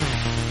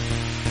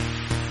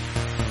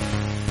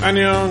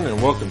Annyeong,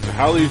 and welcome to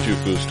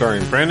Hallyu-Juku,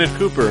 starring Brandon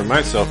Cooper and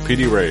myself,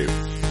 PD Rave.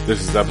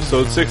 This is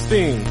episode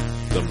 16,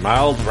 The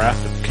Mild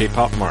Wrath of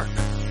K-Pop Mark.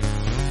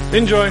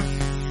 Enjoy!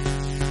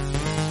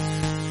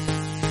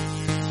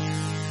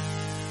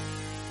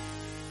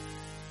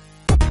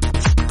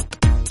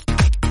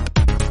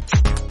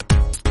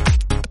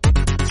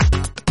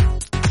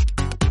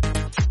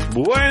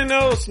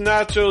 Buenos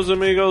nachos,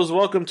 amigos.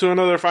 Welcome to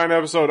another fine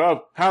episode of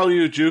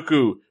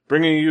Hallyu-Juku,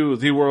 bringing you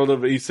the world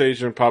of East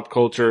Asian pop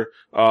culture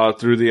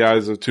through the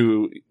eyes of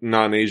two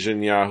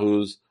non-Asian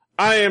yahoos.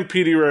 I am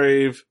PD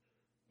Rave,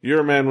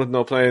 your man with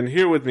no plan.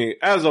 Here with me,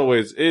 as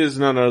always, is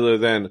none other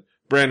than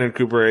Brandon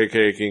Cooper,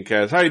 aka King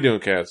Kaz. How you doing,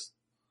 Kaz?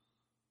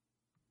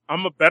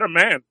 I'm a better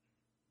man.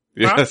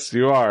 Yes,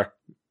 you are.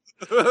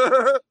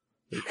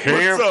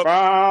 Can't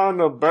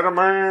find a better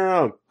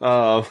man.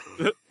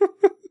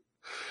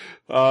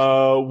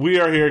 We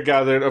are here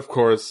gathered, of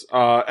course,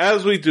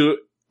 as we do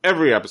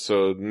every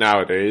episode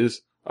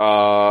nowadays.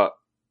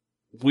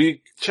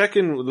 We check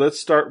in, let's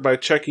start by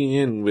checking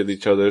in with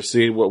each other,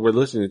 see what we're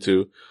listening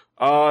to.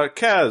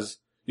 Kaz,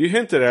 you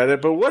hinted at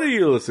it, but what are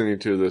you listening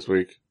to this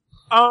week?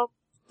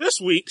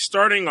 This week,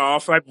 starting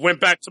off, I went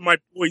back to my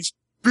boys,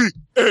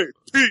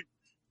 B.A.P.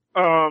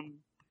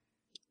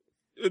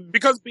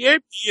 Because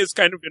BAP is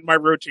kind of in my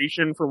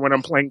rotation for when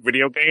I'm playing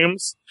video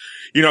games,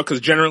 you know, because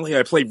generally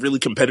I play really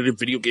competitive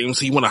video games,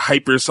 so you want to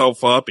hype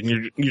yourself up,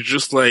 and you're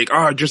just like, oh,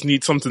 I just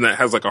need something that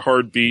has like a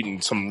hard beat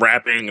and some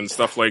rapping and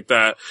stuff like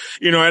that,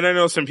 you know. And I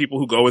know some people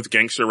who go with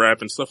gangster rap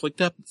and stuff like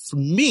that. But for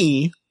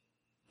me,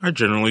 I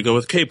generally go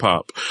with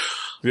K-pop.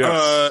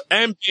 Yes.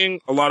 And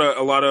being a lot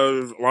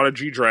of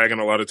G-Dragon,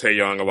 a lot of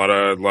Taeyong, a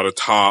lot of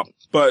Top,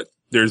 but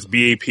there's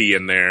BAP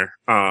in there.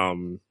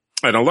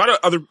 And a lot of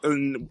other,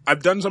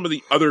 I've done some of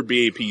the other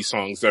BAP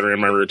songs that are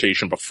in my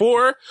rotation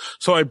before,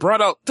 so I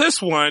brought out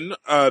this one,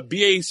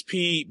 BAP's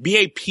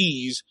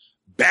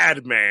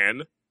Bad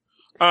Man,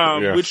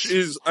 Yes. which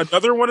is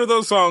another one of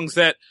those songs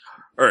that,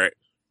 alright,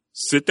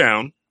 sit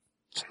down,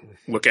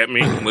 look at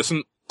me,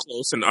 listen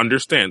close, and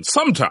understand.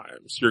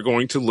 Sometimes you're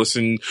going to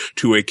listen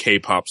to a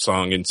K-pop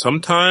song, and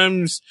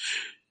sometimes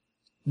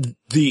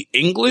the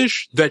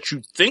English that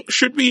you think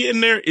should be in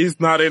there is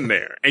not in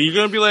there. And you're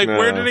gonna be like,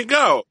 where did it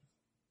go?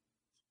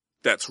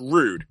 That's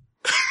rude.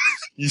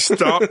 You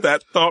stop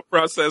that thought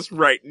process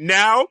right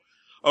now,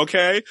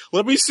 okay?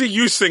 Let me see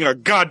you sing a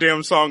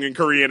goddamn song in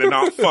Korean and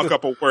not fuck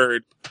up a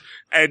word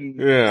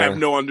and have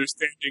no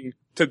understanding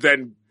to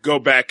then go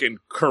back and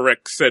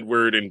correct said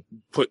word and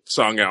put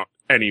song out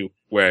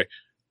anyway.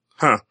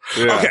 Huh.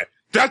 Yeah. Okay.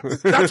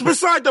 That's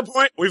beside the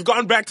point. We've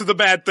gone back to the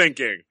bad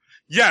thinking.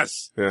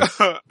 Yes.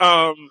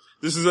 Yeah.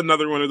 This is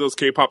another one of those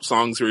K-pop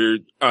songs where,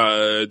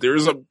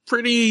 there's a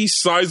pretty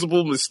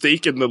sizable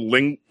mistake in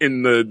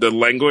the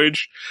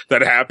language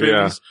that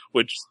happens,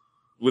 which,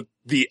 with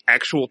the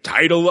actual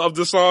title of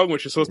the song,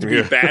 which is supposed to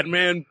be Bad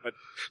Man, but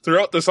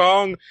throughout the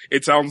song,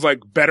 it sounds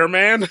like Better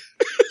Man.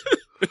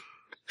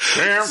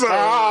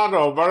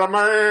 Better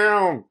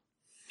Man.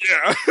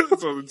 Yeah.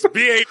 So it's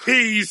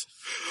BAP's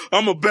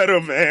I'm a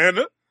better man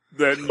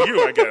than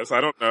you, I guess.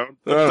 I don't know.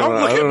 Don't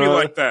look at me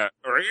like that,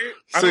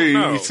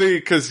 alright? See,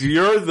 cause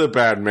you're the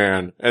bad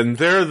man, and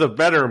they're the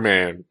better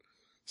man.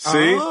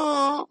 See?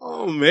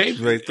 Oh,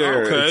 maybe. Right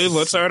there. Okay,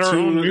 let's add our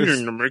own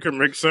meaning to make it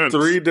make sense.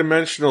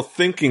 Three-dimensional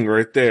thinking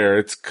right there.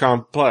 It's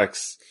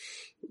complex.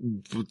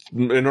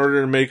 In order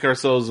to make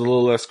ourselves a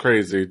little less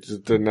crazy,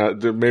 just to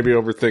maybe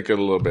overthink it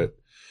a little bit.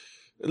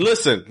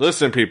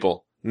 Listen,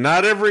 people.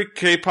 Not every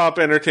K-pop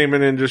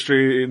entertainment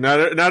industry,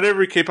 not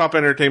every K-pop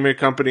entertainment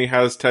company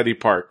has Teddy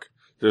Park.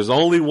 There's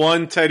only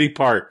one Teddy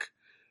Park.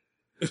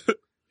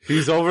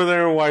 He's over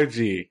there in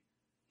YG.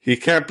 He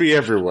can't be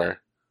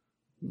everywhere.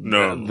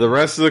 No. The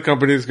rest of the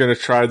company is going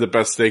to try the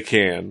best they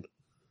can.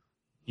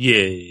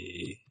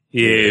 Yay,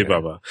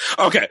 baba.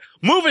 Okay,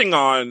 moving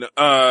on.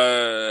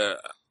 I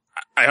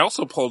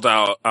also pulled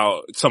out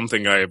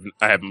something I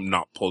have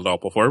not pulled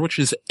out before, which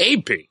is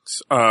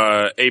A-Pink's.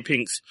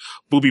 A-Pink's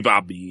Booby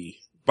Bobby.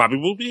 Bobby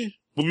Booby?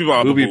 Booby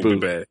Bobby Booby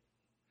Bad.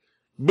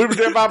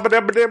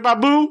 Booby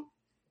Bobby.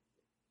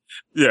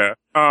 Yeah.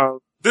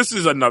 This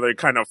is another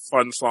kind of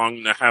fun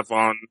song to have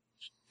on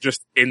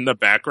just in the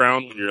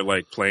background when you're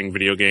like playing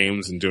video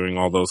games and doing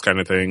all those kind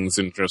of things,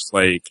 and just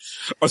like,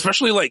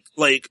 especially like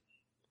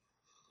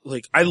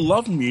I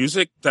love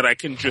music that I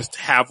can just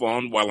have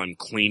on while I'm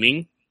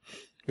cleaning.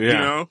 Yeah.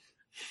 You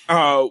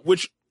know?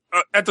 Which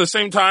at the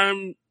same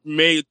time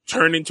may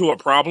turn into a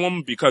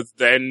problem, because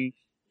then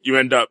you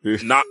end up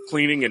not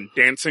cleaning and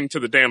dancing to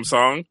the damn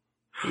song.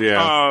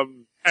 Yeah.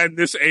 And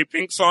this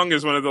A-Pink song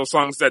is one of those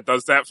songs that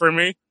does that for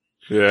me.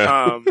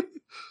 Yeah.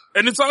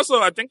 And it's also,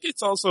 I think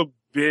it's also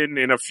been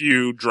in a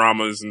few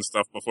dramas and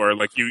stuff before.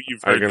 Like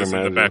you've heard this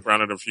in the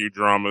background in a few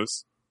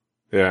dramas.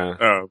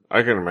 Yeah.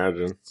 I can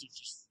imagine.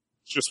 It's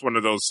just one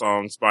of those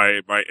songs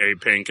by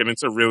A-Pink, and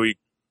it's a really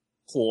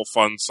cool,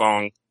 fun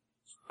song.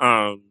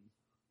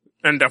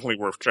 And definitely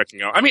worth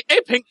checking out. I mean,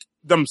 A-Pink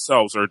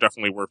themselves are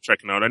definitely worth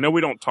checking out. I know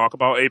we don't talk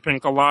about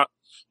A-Pink a lot,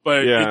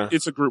 but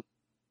it's a group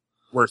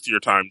worth your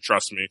time,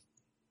 trust me.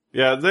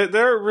 Yeah,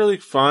 they're really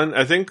fun.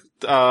 I think,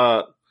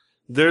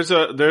 there's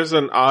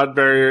an odd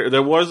barrier.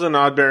 There was an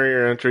odd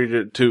barrier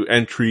to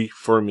entry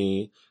for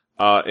me,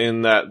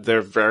 in that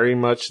they're very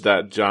much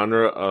that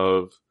genre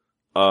of,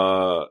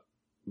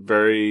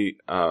 very,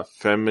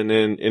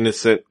 feminine,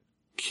 innocent,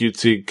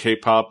 cutesy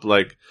K-pop.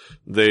 Like,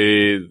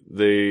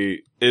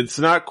 it's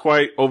not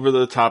quite over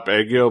the top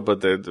aegyo, but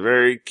they're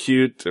very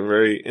cute and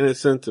very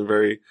innocent and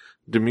very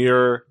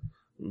demure.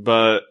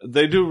 But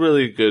they do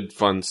really good,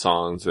 fun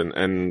songs,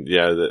 and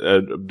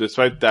yeah,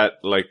 despite that,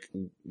 like,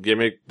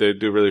 gimmick, they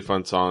do really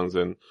fun songs,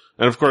 and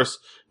of course,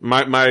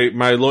 my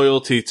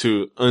loyalty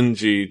to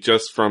Eunji,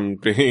 just from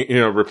being,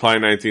 Reply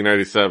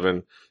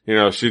 1997,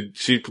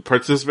 she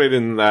participated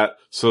in that,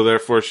 so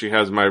therefore she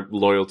has my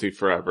loyalty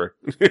forever,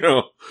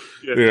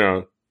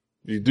 Yeah.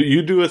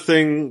 you do a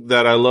thing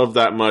that I love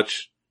that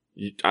much,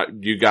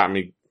 you got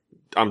me,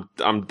 I'm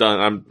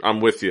done, I'm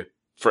with you,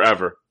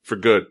 forever, for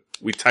good,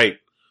 we tight.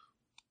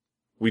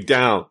 We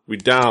down,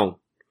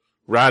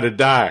 ride or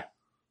die.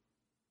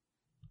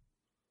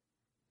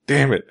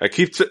 Damn it. I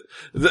keep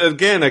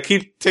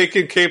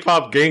taking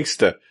K-pop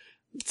gangsta.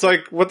 It's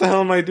like, what the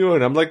hell am I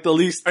doing? I'm like the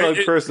least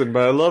thug person,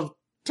 but I love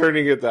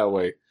turning it that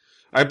way.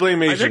 I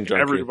blame Asian junkie. I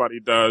think everybody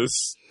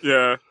does.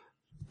 Yeah.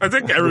 I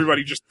think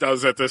everybody just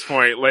does at this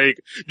point.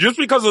 Like, just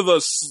because of the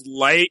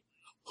slight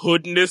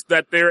hoodness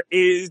that there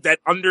is, that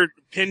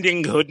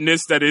underpinning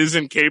hoodness that is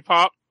in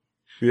K-pop,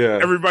 yeah,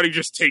 everybody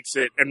just takes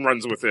it and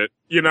runs with it,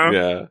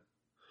 Yeah.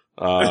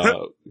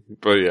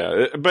 But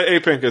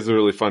A-Pink is a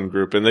really fun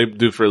group, and they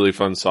do really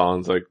fun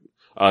songs, like,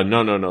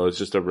 No, it's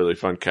just a really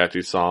fun,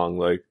 catchy song,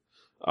 like,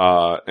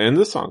 and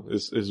this song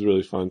is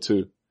really fun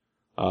too.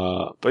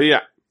 But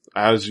yeah,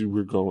 as you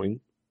were going.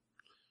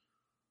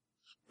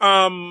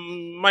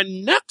 My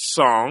next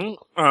song,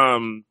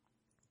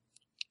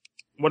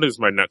 what is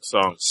my next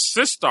song?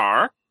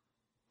 Sistar.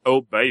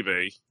 Oh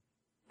baby.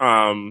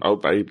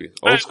 Old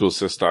school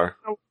Sistar.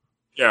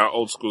 Yeah,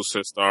 old school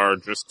Sistar,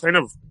 just kind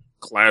of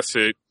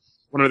classic,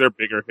 one of their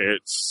bigger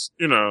hits,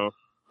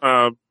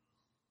 a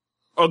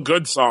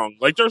good song.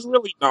 Like, there's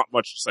really not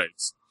much to say.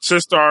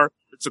 Sistar,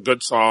 it's a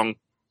good song.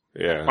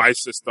 Yeah. By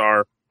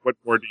Sistar, what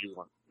more do you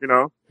want,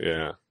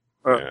 Yeah.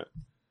 Yeah.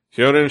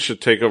 Hyorin should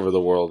take over the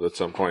world at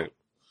some point.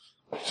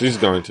 She's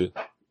going to.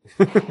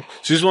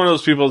 She's one of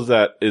those people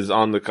that is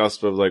on the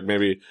cusp of, like,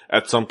 maybe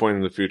at some point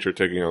in the future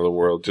taking over the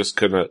world.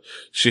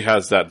 She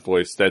has that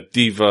voice, that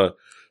diva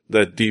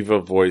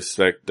voice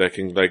that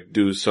can, like,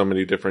 do so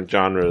many different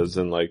genres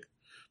and, like,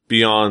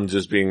 beyond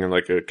just being in,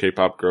 like, a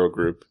K-pop girl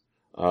group.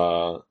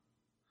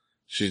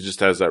 She just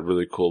has that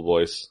really cool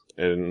voice,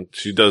 and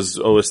she does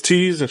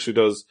OSTs and she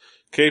does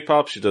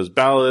K-pop, she does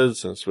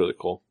ballads, and it's really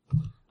cool.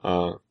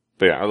 But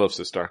yeah, I love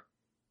Sistar.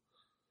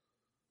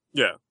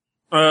 Yeah.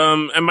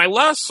 And my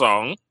last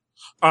song,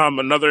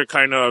 another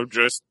kind of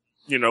just,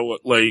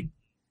 like,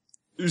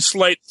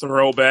 slight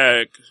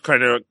throwback,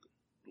 kind of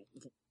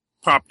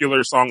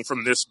popular song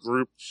from this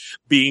group,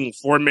 being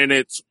 4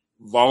 Minutes,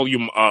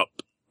 Volume Up.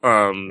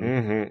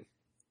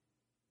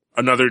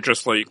 Another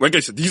just like I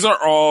said, these are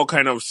all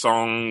kind of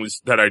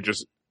songs that I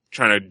just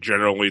kind of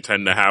generally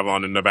tend to have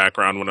on in the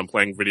background when I'm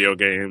playing video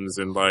games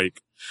and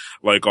like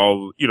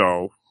all,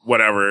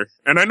 whatever.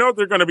 And I know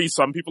there are going to be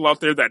some people out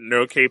there that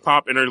know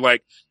K-pop and are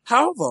like,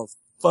 how the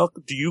fuck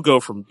do you go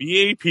from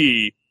BAP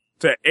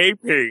to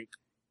A-Pink?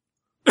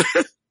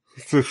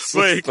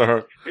 Like,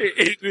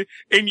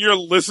 in your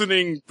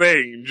listening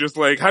thing, just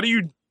like, how do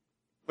you,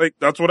 like,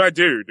 that's what I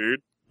do,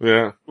 dude.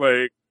 Yeah.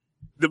 Like,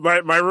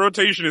 my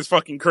rotation is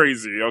fucking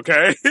crazy,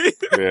 okay?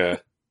 Yeah.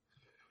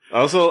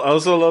 I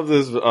also love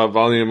this,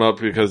 Volume Up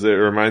because it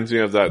reminds me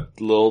of that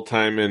little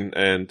time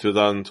in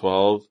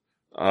 2012,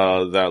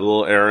 that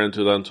little era in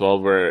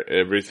 2012 where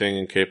everything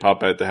in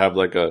K-pop had to have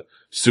like a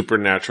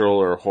supernatural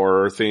or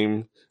horror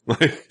theme.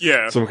 Like,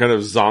 yeah, some kind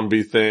of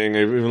zombie thing.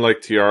 Even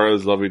like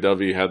Tiara's Lovey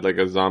Dovey had like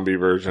a zombie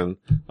version.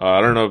 I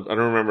don't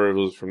remember if it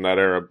was from that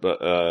era,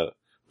 but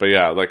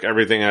yeah, like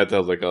everything had to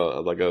have like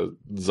a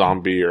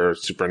zombie or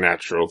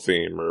supernatural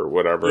theme or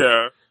whatever.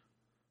 Yeah.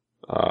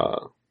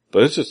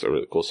 But it's just a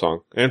really cool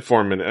song. And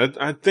 4 Minute.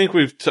 I think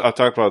we've talked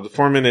about it.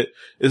 4 Minute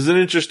is an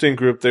interesting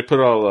group. They put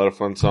out a lot of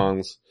fun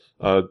songs.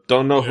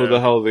 Don't know who the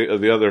hell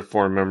the other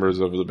 4 members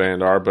of the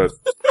band are, but.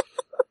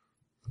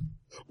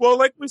 Well,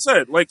 like we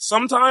said, like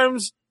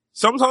sometimes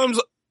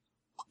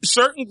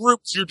certain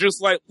groups you're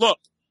just like, look,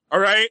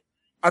 alright,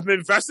 I'm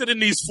invested in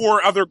these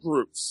 4 other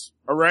groups,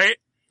 alright?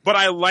 But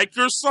I like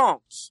your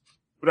songs.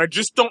 But I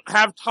just don't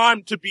have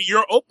time to be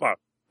your oppa.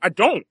 I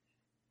don't.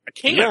 I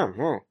can't. Yeah,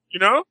 well.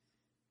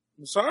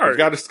 I'm sorry. I've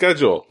got a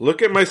schedule.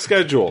 Look at my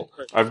schedule.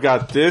 I've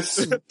got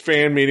this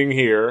fan meeting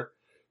here.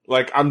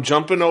 Like, I'm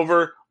jumping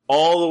over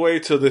all the way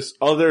to this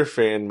other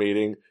fan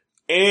meeting.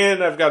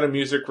 And I've got a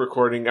music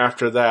recording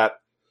after that.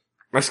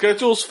 My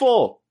schedule's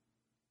full.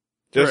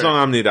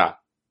 죄송합니다.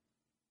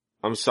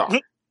 I'm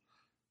sorry.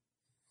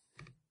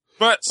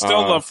 But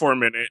still love 4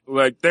 Minute.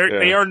 Like, they're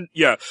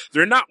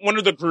not one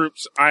of the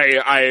groups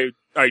I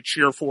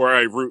cheer for,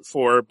 I root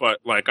for, but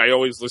like I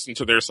always listen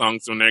to their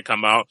songs when they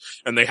come out,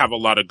 and they have a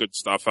lot of good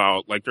stuff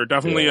out. Like they're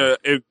definitely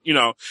if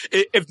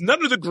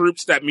none of the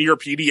groups that me or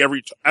PD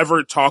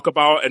ever talk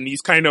about, and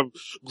these kind of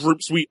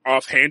groups we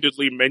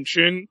offhandedly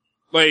mention,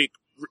 like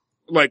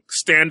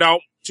stand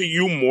out to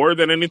you more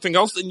than anything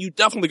else, then you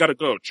definitely got to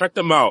go check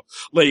them out.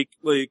 Like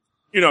they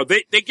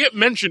get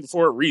mentioned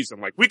for a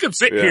reason. Like we could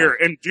sit here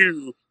and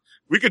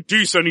we could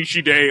do Sunny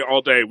Shide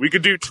all day. We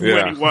could do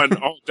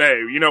 2NE1 all day.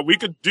 We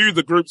could do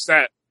the groups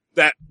that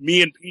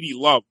me and PD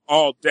love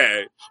all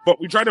day.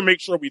 But we try to make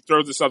sure we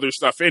throw this other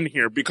stuff in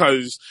here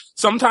because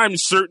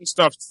sometimes certain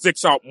stuff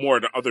sticks out more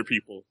to other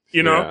people,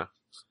 Yeah.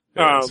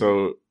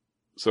 So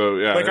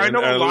yeah. Like I know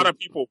a lot of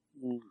people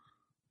who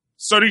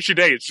Sunny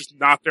Shide is just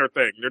not their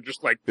thing. They're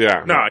just like,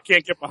 no, I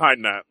can't get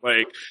behind that.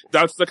 Like,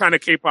 that's the kind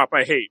of K-pop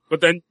I hate.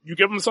 But then you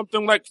give them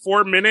something like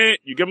 4 Minute,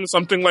 you give them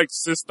something like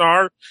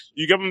Sistar,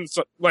 you give them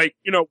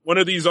one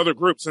of these other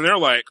groups, and they're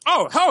like,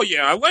 oh, hell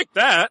yeah, I like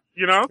that,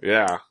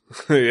 Yeah.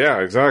 Yeah,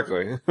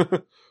 exactly.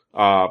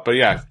 But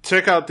yeah,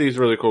 check out these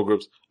really cool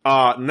groups.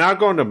 Now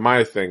going to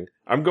my thing.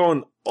 I'm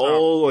going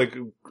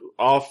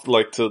off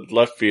to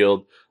left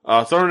field.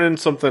 Throwing in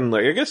something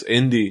like, I guess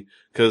indie,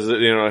 cause,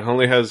 it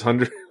only has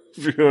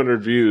few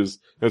hundred views.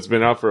 It's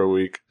been out for a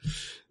week.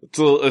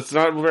 It's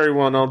not very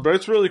well known, but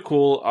it's really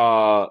cool.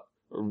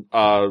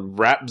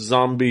 Rap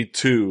Zombie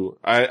 2.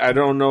 I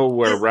don't know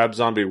where Rap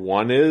Zombie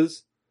 1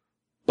 is,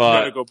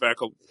 but. Gotta go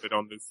back a little bit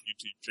on this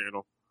YouTube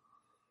channel.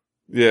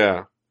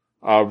 Yeah.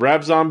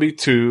 Rap Zombie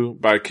 2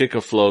 by Kick a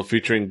Flow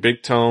featuring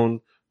Big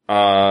Tone,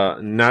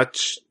 Nach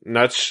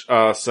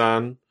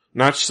Sun,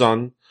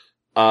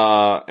 and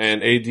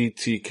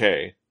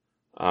ADTK.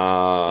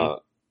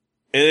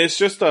 And it's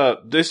just a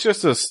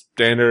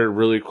standard,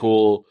 really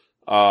cool,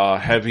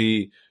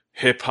 heavy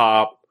hip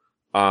hop,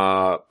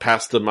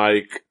 pass the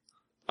mic,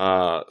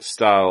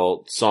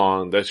 style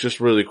song that's just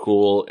really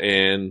cool.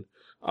 And,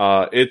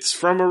 it's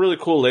from a really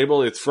cool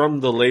label. It's from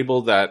the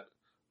label that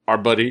our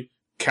buddy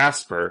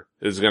Casper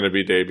is going to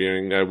be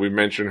debuting. We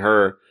mentioned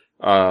her,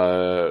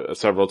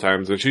 several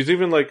times, and she's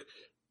even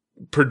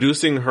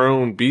producing her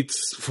own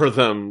beats for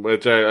them,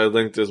 which I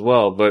linked as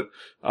well. But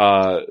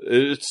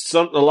it's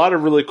a lot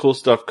of really cool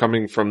stuff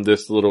coming from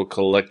this little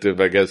collective,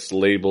 I guess,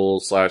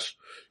 label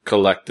 /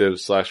 collective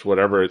 /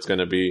 whatever it's going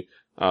to be.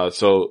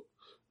 So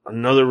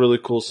another really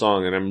cool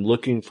song, and I'm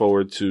looking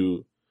forward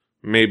to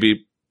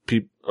maybe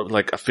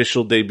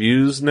official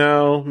debuts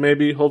now,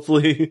 maybe,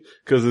 hopefully,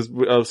 because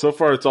so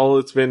far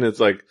it's been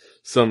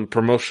some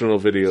promotional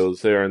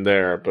videos there and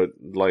there, but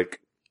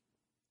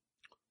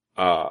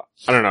I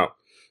don't know.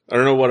 I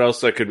don't know what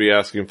else I could be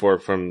asking for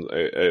from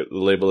a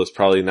label that's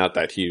probably not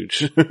that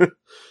huge.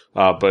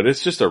 But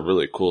it's just a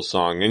really cool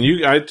song.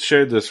 And I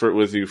shared this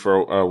with you for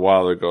a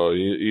while ago.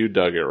 You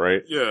dug it,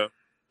 right? Yeah.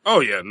 Oh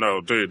yeah, no,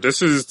 dude,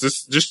 this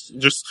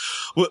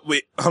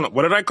wait, hold on.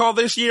 What did I call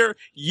this year?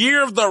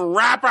 Year of the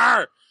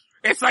Rapper!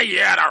 It's a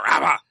year of the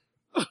Rapper!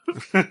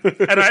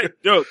 And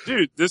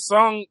dude, this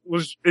song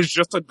is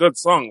just a good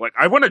song. Like,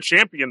 I want to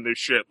champion this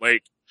shit.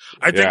 Like,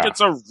 I think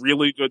it's a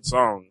really good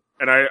song.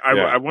 And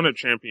I want to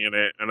champion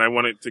it, and I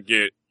want it to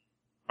get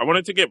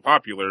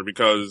popular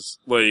because,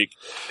 I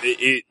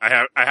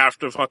have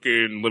to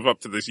fucking live up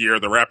to this Year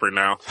of the Rapper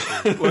now.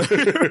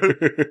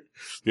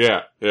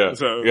 Yeah.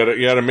 So,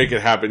 you gotta make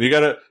it happen. You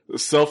gotta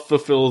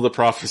self-fulfill the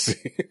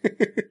prophecy.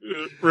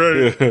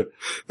 Right. Yeah.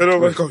 And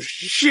I'm like, oh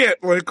shit,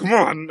 come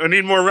on, I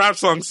need more rap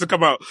songs to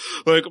come out.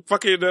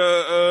 Fucking,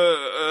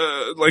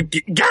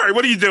 Gary,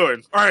 what are you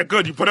doing? Alright,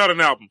 good, you put out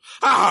an album.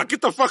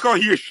 Get the fuck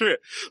on your shit.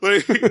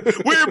 Where's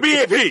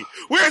BAP?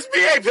 Where's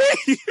BAP?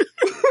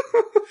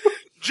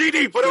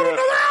 GD, put out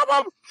another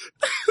album!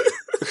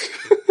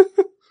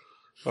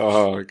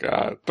 Oh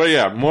god. But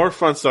yeah, more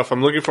fun stuff.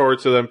 I'm looking forward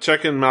to them.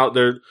 Checking them out.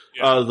 They're,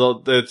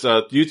 it's,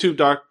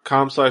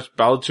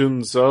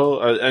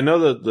 youtube.com/Balatune. I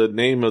know the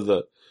name of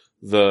the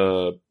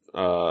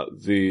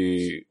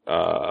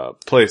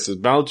place is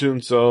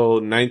Balatune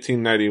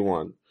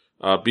 1991.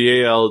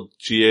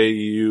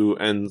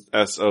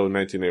 BALGAUNSO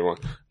 1981.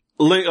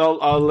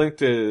 I'll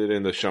link it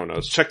in the show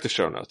notes. Check the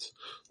show notes.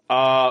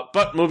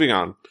 But moving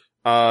on.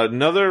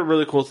 Another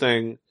really cool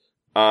thing,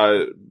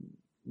 Tugawol,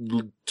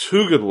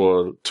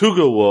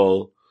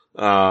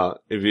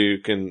 if you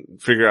can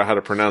figure out how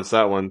to pronounce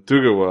that one,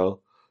 Tugawol,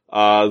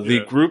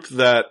 the group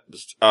that,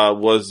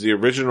 was the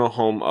original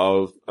home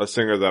of a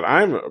singer that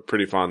I'm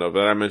pretty fond of,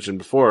 that I mentioned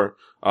before,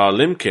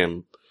 Lim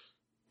Kim.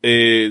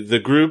 The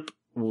group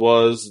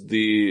was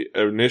the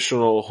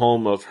initial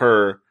home of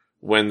her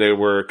when they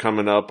were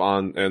coming up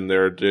in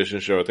their audition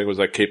show. I think it was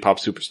K-Pop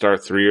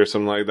Superstar 3 or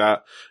something like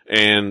that.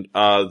 And,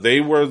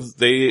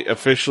 they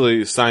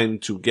officially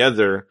signed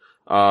together,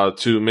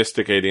 to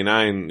Mystic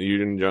 89,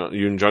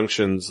 Yoon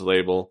Junction's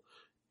label.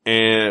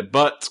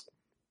 But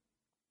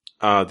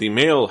the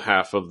male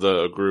half of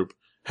the group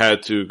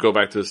had to go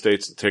back to the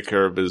States to take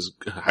care of his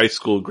high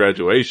school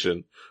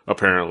graduation,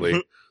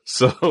 apparently.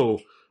 So,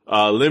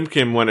 Lim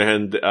Kim went ahead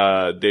and,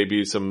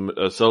 debuted some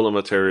solo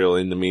material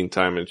in the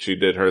meantime, and she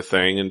did her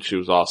thing, and she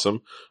was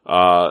awesome.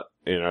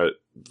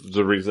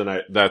 the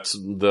reason that's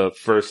the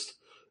first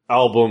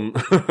album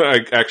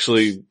I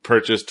actually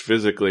purchased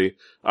physically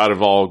out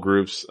of all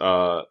groups,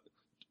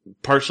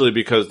 partially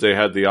because they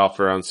had the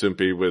offer on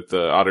Soompi with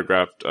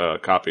autographed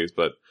copies,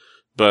 but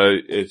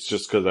it's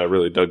just because I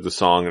really dug the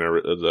song and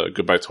the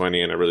Goodbye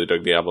 20, and I really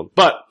dug the album.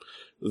 But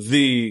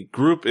the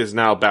group is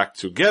now back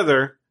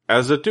together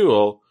as a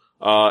duo,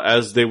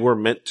 as they were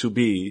meant to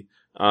be,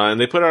 and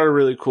they put out a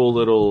really cool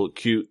little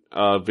cute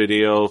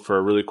video for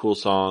a really cool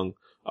song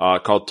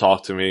called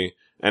 "Talk to Me,"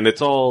 and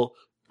it's all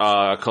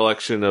a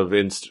collection of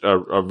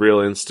real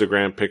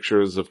Instagram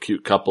pictures of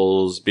cute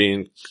couples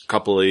being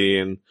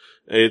coupley, and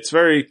it's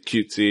very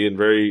cutesy and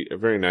very,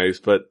 very nice,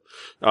 but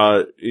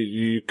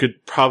you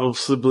could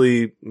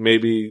probably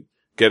maybe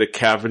get a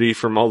cavity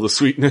from all the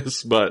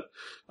sweetness, but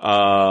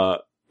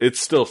it's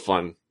still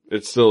fun.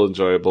 It's still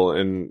enjoyable,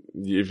 and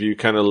if you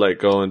kind of let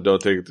go and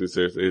don't take it too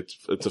seriously,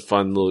 it's a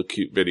fun little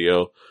cute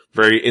video.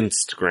 Very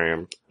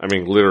Instagram. I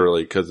mean,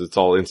 literally, because it's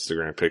all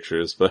Instagram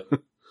pictures, but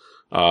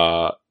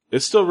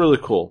it's still really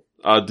cool.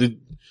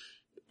 Did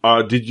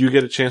you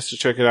get a chance to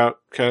check it out,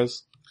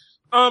 Kaz?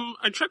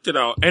 I checked it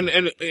out,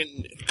 and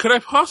could I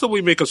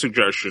possibly make a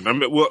suggestion? I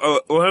mean,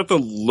 we'll have to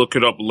look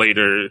it up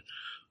later.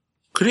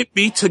 Could it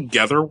be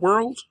Together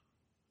World?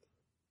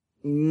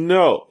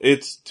 No,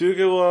 it's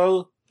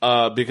Together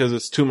because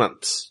it's 2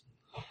 months.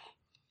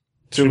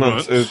 2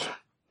 months.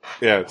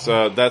 It's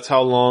that's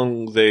how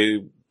long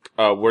they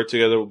were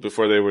together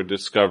before they were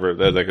discovered.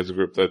 Like as a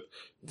group that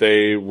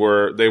they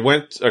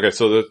went. Okay,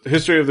 so the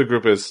history of the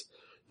group is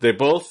they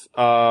both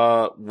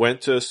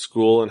went to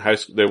school in high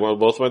school. They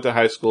both went to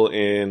high school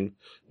in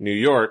New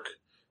York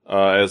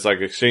as like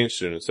exchange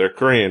students. They're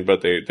Korean,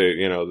 but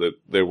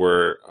they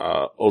were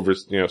over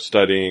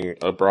studying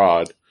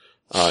abroad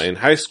in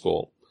high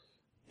school,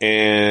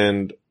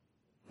 and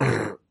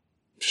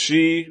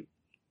she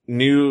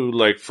knew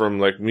like from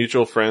like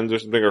mutual friends or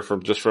something, or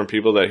from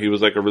people that he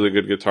was like a really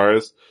good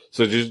guitarist.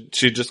 So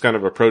she just kind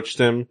of approached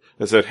him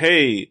and said,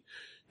 "Hey,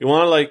 you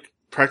want to like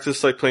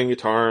practice like playing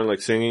guitar and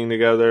like singing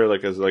together,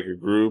 like as like a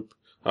group?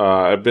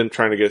 I've been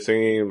trying to get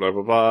singing, blah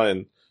blah blah."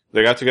 And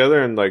they got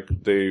together and like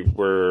they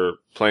were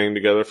playing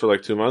together for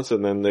like 2 months,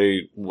 and then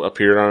they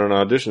appeared on an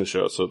audition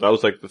show. So that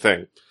was like the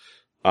thing.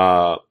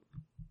 And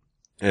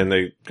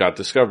they got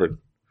discovered,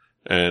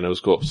 and it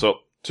was cool. So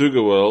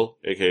Tugawil,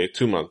 aka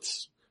 2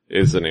 months,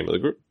 is the name of the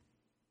group.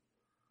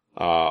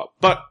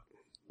 But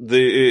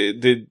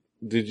did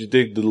you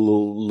dig the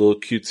little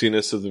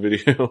cutesiness of the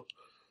video?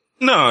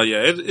 No,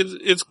 yeah,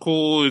 it's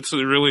cool. It's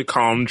a really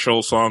calm,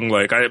 chill song.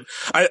 Like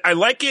I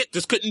like it.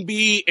 This couldn't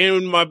be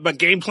in my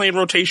game playing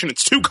rotation.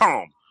 It's too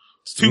calm.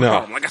 It's too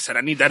calm. Like I said,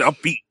 I need that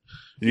upbeat.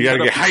 You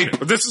gotta get hype.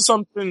 But this is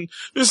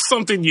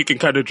something you can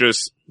kind of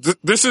just.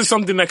 This is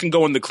something that can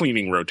go in the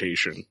cleaning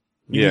rotation.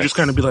 You can just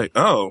kind of be like,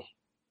 oh.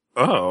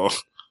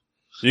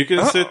 You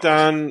can sit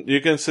down.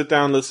 You can sit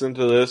down, listen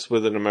to this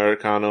with an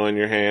Americano in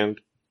your hand.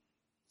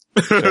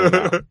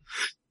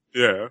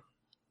 Yeah.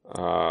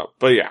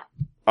 But yeah.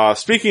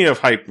 Speaking of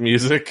hype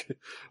music,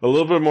 a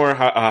little bit more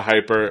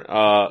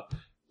hyper,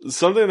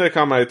 something that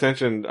caught my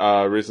attention,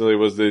 recently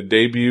was the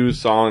debut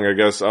song, I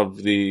guess, of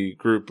the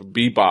group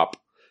Bebop,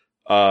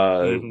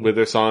 with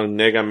their song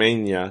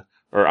Negamania,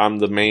 or I'm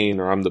the Main,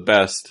 or I'm the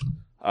Best.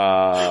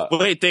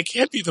 Wait, they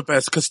can't be the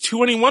best, cause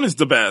 2NE1 is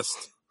the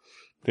best.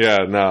 Yeah,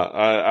 no,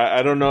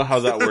 I don't know how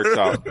that works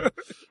out.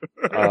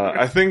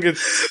 I think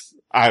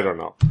I don't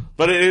know.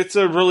 But it's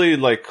a really,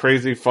 like,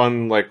 crazy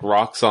fun, like,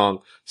 rock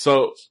song.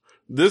 So,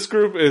 this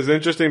group is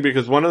interesting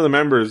because one of the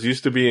members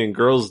used to be in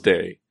Girls'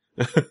 Day.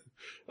 The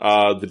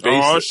bassist.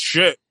 Oh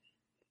shit.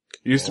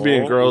 Used to be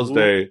in Girls'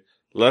 Day,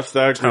 left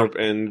that group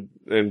and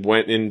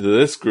went into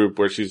this group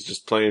where she's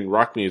just playing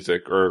rock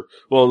music, or,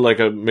 well, like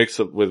a mix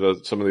up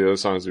with some of the other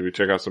songs. If you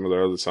check out some of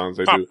their other songs,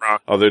 they do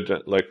other,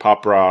 like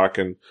pop rock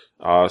and,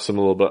 some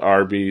a little bit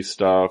R&B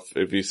stuff.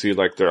 If you see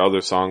like their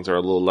other songs are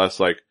a little less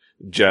like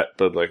Jet,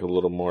 but like a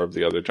little more of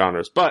the other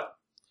genres. But,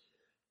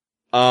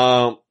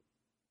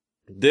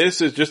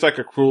 this is just like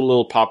a cool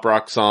little pop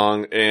rock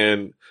song,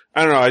 and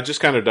I don't know, I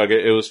just kind of dug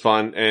it. It was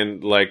fun,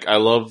 and like I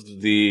loved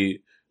the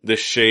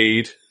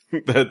shade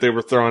that they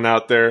were throwing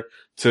out there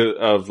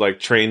of like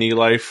trainee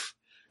life.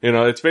 You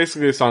know, it's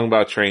basically a song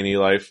about trainee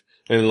life,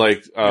 and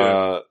like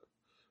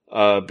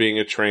being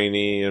a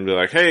trainee, and be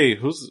like, "Hey,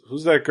 who's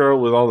that girl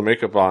with all the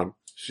makeup on?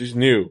 She's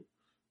new.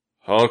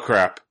 Oh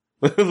crap!"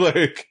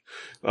 Like,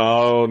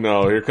 oh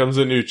no, here comes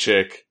a new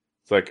chick.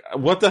 Like,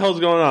 what the hell's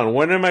going on?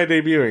 When am I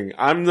debuting?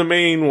 I'm the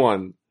main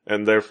one.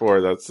 And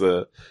therefore, that's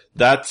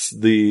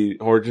the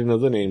origin of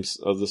the names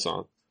of the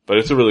song. But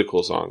it's a really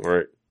cool song,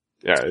 right?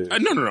 Yeah.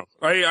 No.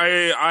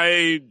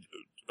 I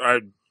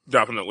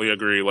definitely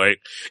agree. Like,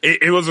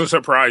 it was a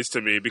surprise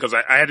to me because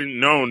I hadn't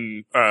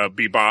known,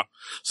 Bebop.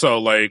 So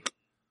like,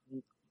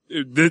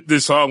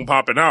 this song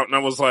popping out, and I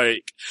was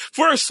like,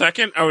 for a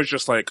second, I was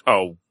just like,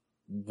 oh,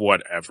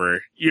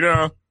 whatever, you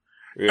know?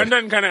 Yeah. And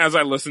then kind of as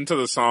I listened to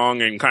the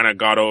song and kind of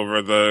got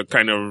over the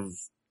kind of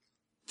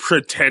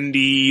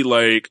pretendy,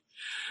 like,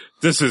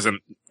 this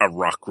isn't a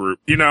rock group,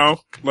 you know?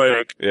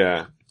 Like,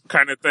 yeah.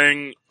 kind of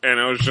thing. And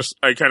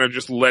I kind of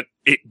just let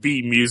it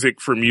be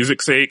music for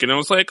music's sake. And I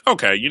was like,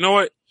 okay, you know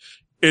what?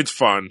 It's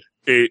fun.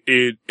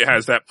 It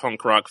has that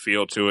punk rock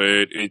feel to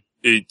it.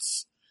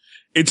 It's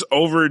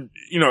overdone.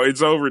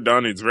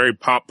 It's very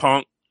pop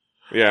punk.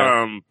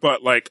 Yeah.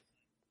 But like,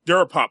 there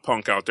are pop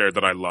punk out there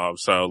that I love.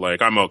 So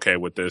like, I'm okay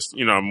with this.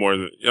 You know,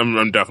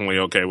 I'm definitely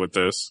okay with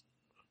this.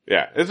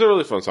 Yeah, it's a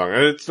really fun song.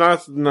 It's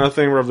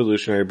nothing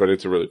revolutionary, but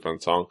it's a really fun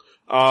song.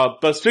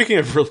 But speaking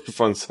of really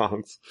fun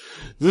songs,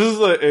 this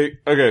is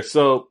okay,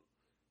 so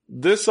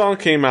this song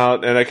came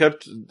out and I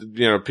kept,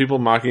 people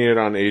mocking it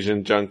on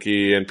Asian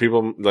Junkie and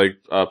people like,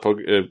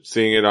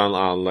 seeing it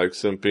on like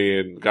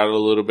Simpy and got a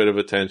little bit of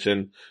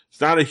attention.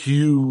 It's not a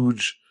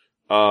hugely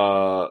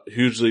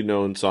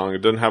known song.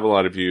 It doesn't have a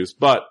lot of views,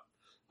 but,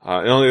 it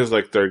only has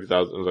like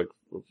 30,000, like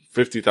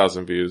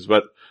 50,000 views,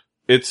 but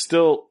it's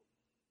still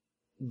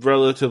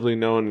relatively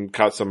known and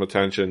caught some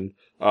attention.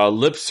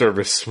 Lip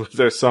Service with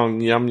their song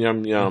Yum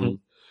Yum Yum. Mm-hmm.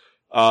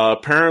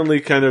 Apparently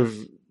kind of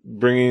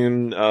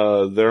bringing,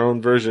 their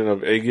own version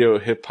of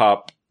Aegyo hip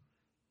hop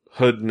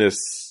hoodness,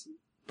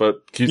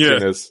 but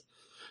cutesiness.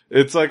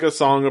 Yeah. It's like a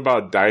song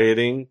about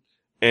dieting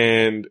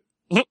and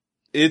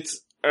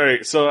it's,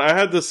 alright, so I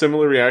had the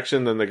similar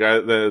reaction than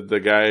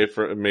the guy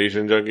from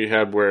Asian Junkie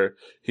had where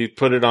he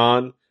put it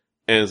on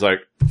and is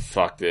like,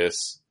 fuck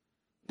this.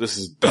 This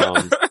is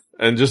dumb.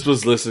 And just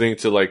was listening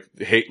to like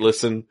hate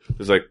listen. It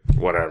was like,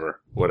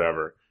 whatever.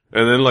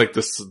 And then like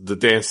the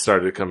dance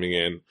started coming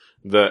in.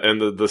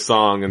 The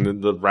song and then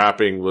the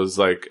rapping was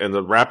like, and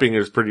the rapping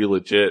is pretty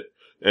legit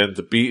and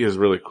the beat is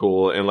really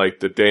cool and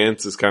like the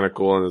dance is kind of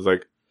cool and it's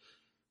like,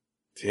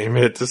 damn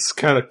it, this is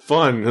kind of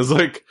fun. It's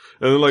like,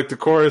 and then like the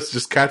chorus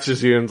just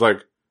catches you and it's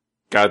like,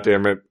 God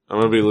damn it, I'm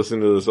gonna be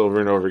listening to this over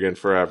and over again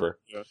forever.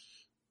 Yeah.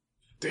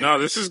 No,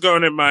 this is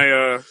going in my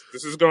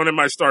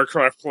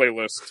StarCraft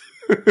playlist.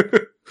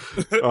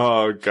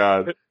 Oh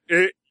God.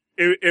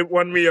 It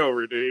won me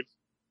over, dude.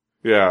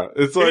 Yeah,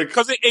 it's like,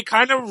 cause it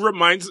kind of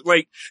reminds,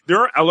 like,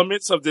 there are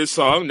elements of this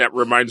song that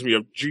reminds me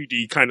of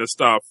GD kind of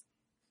stuff.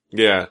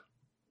 Yeah.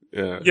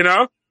 Yeah. You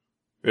know?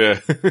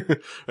 Yeah.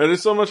 And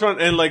it's so much fun.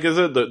 And like,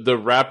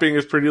 the rapping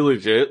is pretty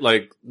legit.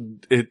 Like,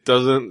 it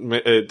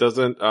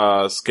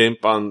doesn't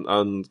skimp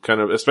on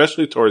kind of,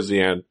 especially towards the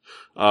end,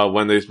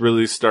 when they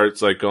really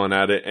starts like going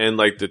at it. And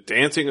like, the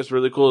dancing is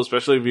really cool,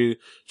 especially if you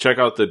check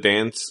out the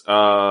dance,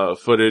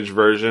 footage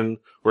version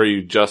where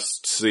you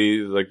just see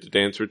like the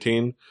dance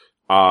routine.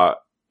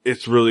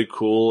 It's really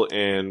cool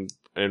and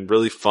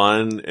really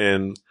fun.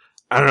 And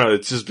I don't know,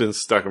 it's just been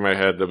stuck in my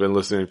head. I've been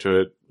listening to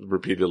it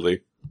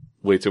repeatedly.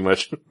 Way too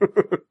much.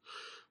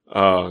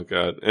 Oh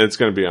God. And it's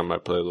gonna be on my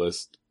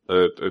playlist.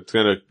 It's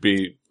gonna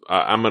be,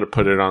 I'm gonna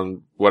put it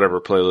on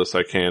whatever playlist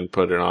I can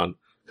put it on.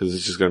 Cause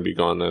it's just gonna be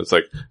going, it's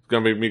like, it's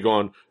gonna be me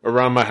going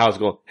around my house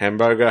going,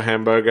 hamburger,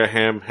 hamburger,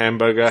 ham,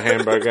 hamburger,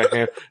 hamburger,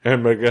 ham,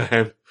 hamburger,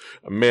 ham,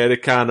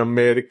 Americano,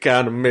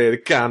 Americano,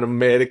 Americano,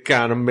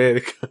 Americano,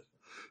 Americano.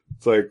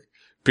 It's like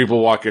people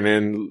walking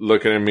in,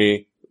 looking at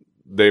me,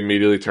 they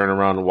immediately turn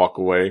around and walk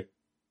away.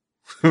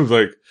 It's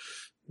like,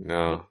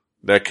 no.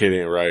 That kid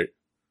ain't right.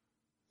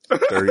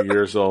 30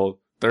 years old.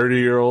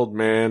 30-year-old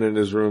man in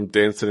his room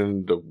dancing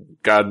into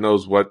God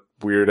knows what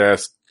weird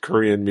ass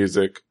Korean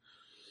music.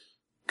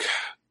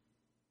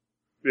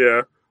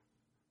 Yeah.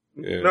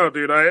 No,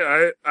 dude,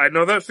 I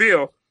know that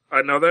feel.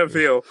 I know that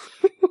feel.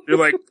 You're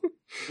like,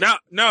 no,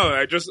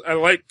 I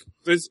like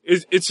this.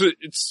 It's,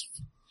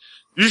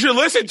 you should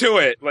listen to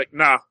it. Like,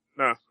 no,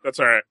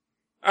 that's alright.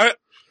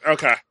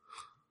 Okay.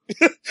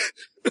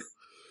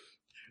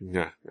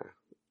 Yeah.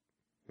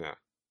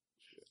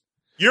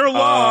 You're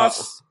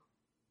lost.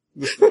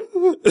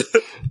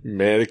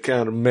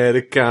 Americano,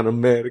 Americano,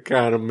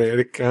 Americano,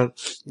 Americano.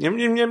 Yum,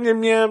 yum, yum,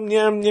 yum, yum,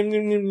 yum, yum,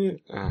 yum, yum.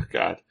 Oh,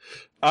 God.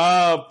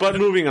 But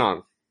moving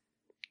on.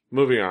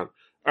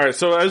 Alright,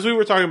 so as we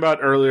were talking about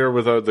earlier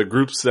with the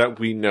groups that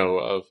we know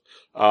of,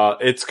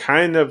 it's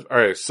kind of,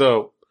 alright,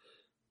 so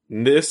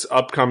this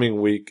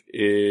upcoming week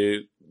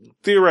is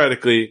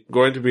theoretically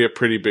going to be a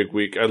pretty big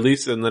week, at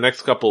least in the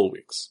next couple of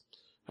weeks.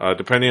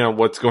 Depending on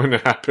what's going to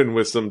happen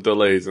with some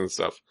delays and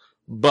stuff.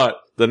 But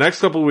the next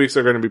couple of weeks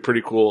are going to be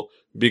pretty cool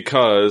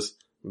because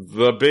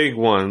the big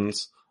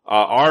ones,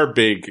 are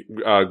big,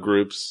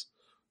 groups,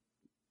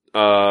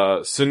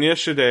 Sunya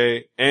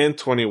Shide and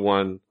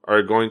 21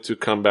 are going to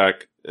come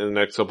back in the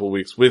next couple of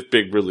weeks with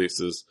big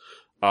releases.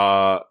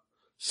 Sunya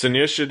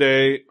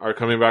Shide are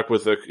coming back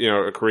with a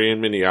Korean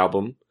mini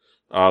album,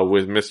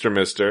 with Mr.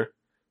 Mister.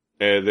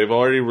 And they've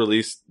already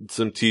released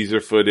some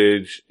teaser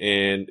footage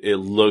and it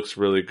looks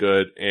really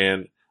good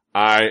and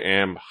I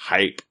am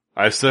hype.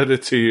 I said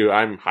it to you,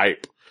 I'm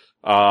hype.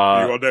 You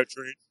on that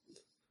train?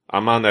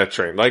 I'm on that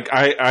train. Like,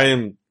 I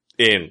am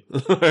in.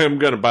 I'm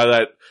gonna buy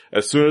that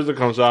as soon as it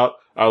comes out.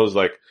 I was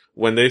like,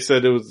 when they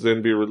said it was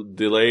gonna be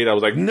delayed, I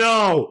was like,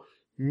 no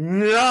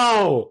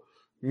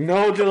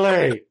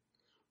delay.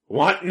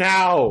 What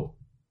now?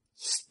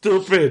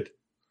 Stupid.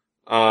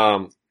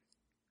 But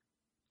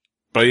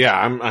yeah,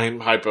 I'm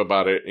hype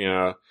about it,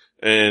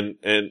 and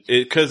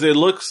cause it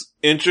looks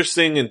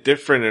interesting and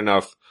different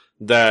enough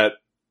that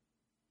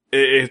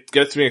it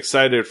gets me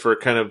excited for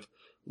kind of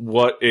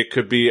what it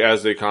could be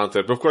as a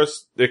concept. Of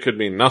course, it could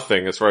mean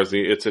nothing as far as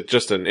it's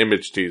just an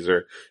image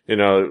teaser. You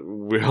know,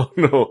 we all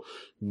know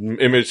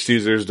image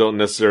teasers don't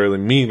necessarily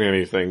mean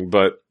anything,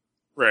 but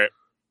right.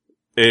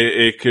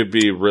 It could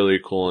be really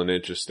cool and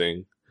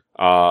interesting.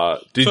 So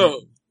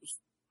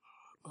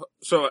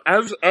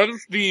as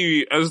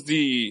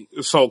the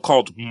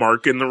so-called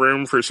mark in the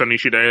room for Sunny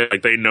Shide,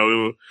 like they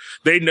know,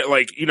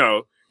 like, you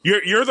know,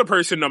 you're the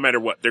person no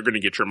matter what, they're gonna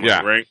get your money,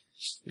 right?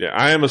 Yeah,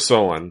 I am a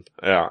Soan.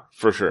 Yeah,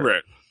 for sure.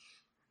 Right.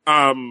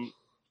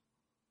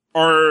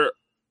 Are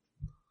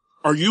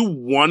you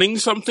wanting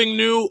something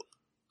new?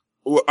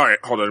 Well, alright,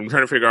 hold on, I'm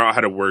trying to figure out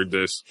how to word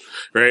this.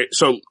 Right?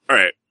 So,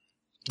 alright.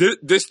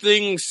 This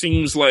thing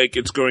seems like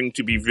it's going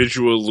to be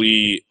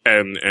visually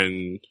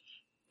and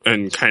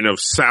kind of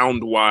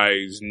sound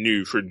wise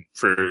new for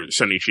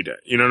Sunny Shide.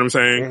 You know what I'm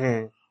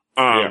saying?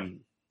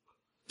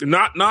 Mm-hmm.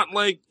 Not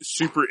like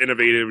super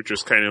innovative,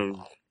 just kind of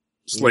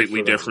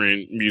slightly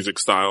different music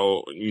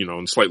style, you know,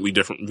 and slightly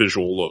different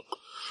visual look.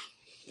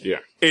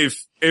 Yeah.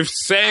 If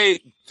say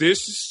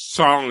this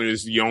song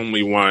is the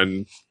only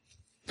one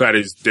that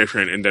is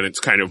different and then it's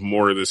kind of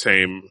more of the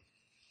same,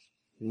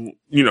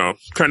 you know,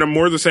 kind of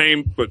more the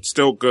same, but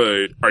still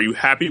good. Are you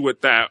happy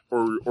with that?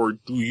 Or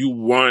do you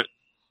want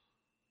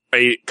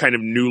a kind of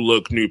new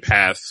look, new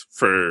path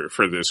for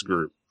this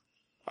group?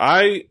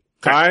 Part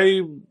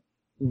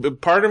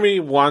of me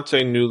wants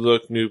a new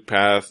look, new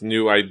path,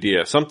 new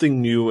idea,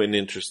 something new and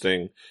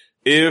interesting.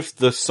 If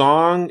the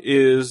song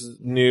is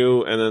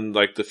new and then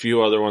like the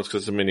few other ones,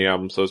 cause it's a mini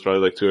album, so it's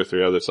probably like 2 or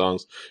 3 other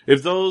songs.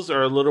 If those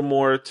are a little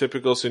more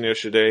typical Sunny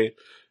Shide,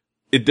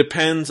 it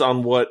depends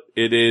on what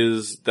it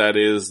is that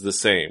is the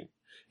same.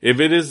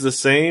 If it is the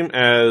same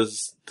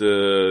as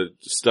the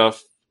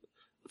stuff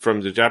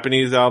from the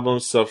Japanese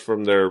albums, stuff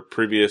from their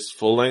previous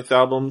full-length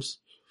albums,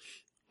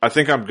 I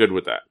think I'm good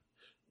with that.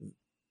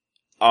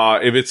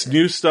 If it's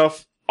new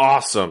stuff,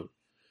 awesome.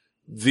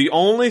 The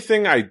only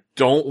thing I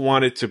don't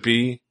want it to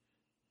be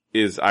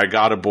is I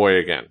Got a Boy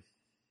again.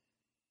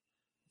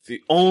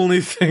 The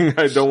only thing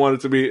I don't want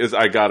it to be is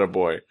I Got a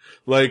Boy.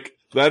 Like,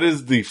 that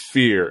is the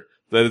fear.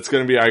 That it's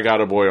gonna be I Got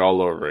a Boy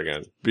all over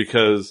again.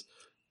 Because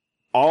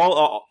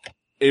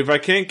if I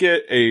can't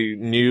get a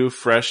new,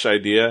 fresh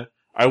idea,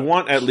 I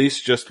want at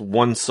least just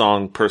one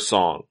song per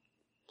song.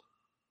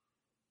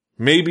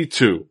 Maybe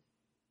 2.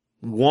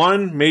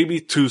 1, maybe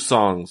 2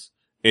 songs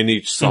in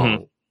each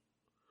song.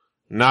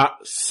 Mm-hmm.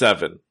 Not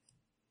 7.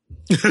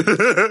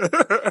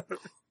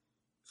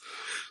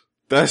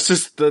 That's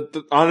just,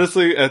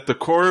 honestly, at the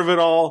core of it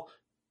all,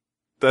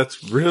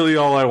 that's really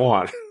all I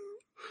want.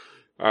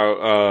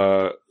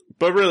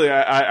 But really,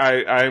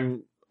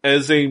 I'm,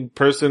 as a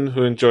person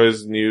who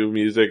enjoys new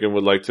music and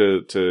would like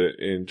to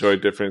enjoy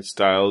different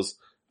styles,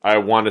 I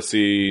want to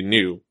see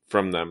new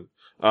from them.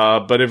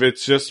 But if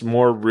it's just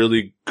more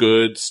really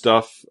good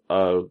stuff,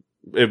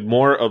 if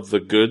more of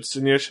the good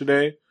Sunny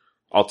Shide,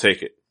 I'll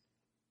take it.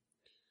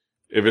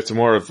 If it's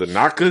more of the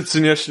not good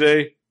Sunny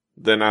Shide,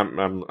 then I'm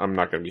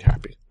not gonna be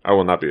happy. I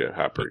will not be a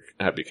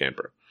happy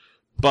camper.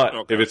 But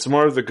if it's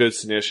more of the good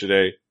Sunny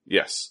Shide,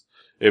 yes.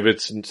 If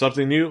it's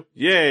something new,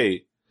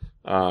 yay!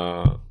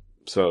 So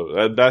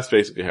that's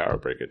basically how I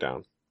break it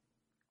down.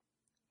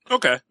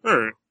 Okay,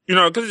 alright. You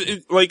know, cause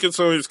it's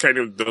always kind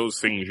of those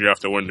things you have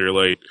to wonder,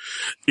 like,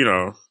 you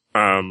know,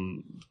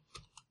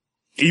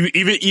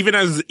 even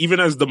as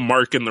the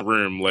mark in the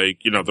room,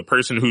 like, you know, the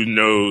person who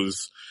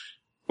knows,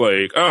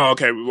 like, oh,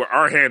 okay,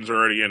 our hands are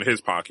already in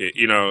his pocket,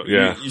 you know,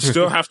 yeah. you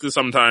still have to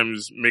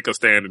sometimes make a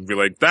stand and be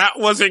like, that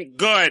wasn't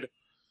good.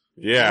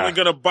 Yeah. I'm only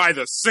gonna buy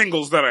the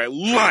singles that I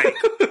like.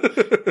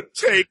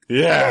 Take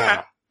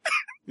that.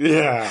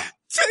 Yeah.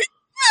 Take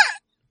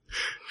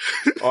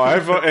Oh,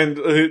 I've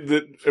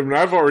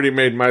already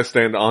made my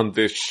stand on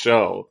this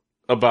show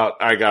about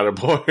I Got a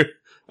Boy.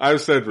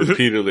 I've said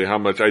repeatedly how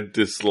much I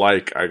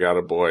dislike I Got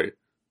a Boy.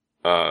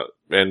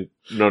 And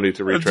no need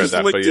to retread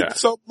that, but yeah. It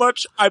so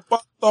much, I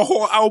bought the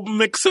whole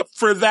album except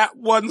for that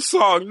one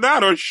song.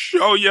 That'll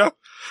show ya.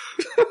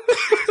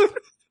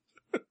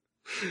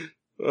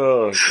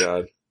 Oh,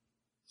 God.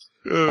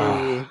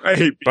 I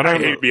hate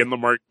being the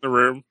mark in the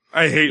room.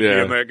 I hate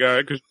being that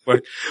guy, cause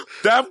like,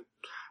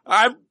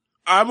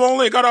 I'm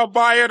only gonna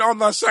buy it on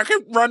the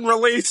second run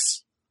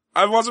release.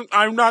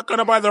 I'm not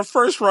gonna buy the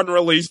first run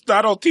release.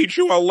 That'll teach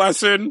you a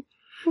lesson.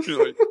 She's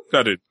like,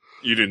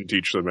 you didn't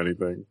teach them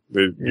anything.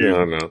 No.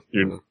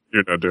 You're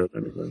not doing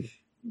anything.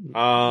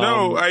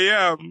 No, I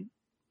am.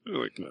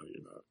 You're like, no,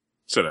 you're not.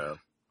 Sit down.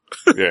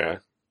 Yeah.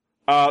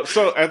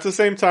 So at the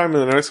same time, in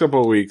the next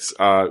couple of weeks,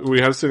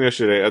 we have Sunny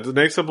Shide. At the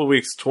next couple of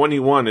weeks,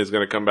 21 is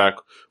going to come back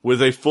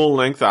with a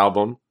full-length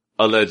album,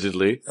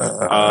 allegedly.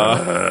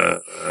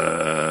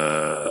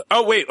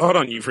 Oh wait, hold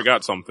on, you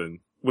forgot something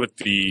with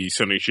the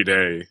Sunny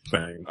Shide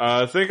thing.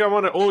 I think I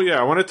want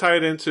to tie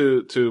it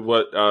into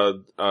what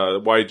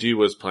YG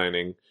was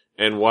planning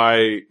and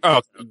why. Oh,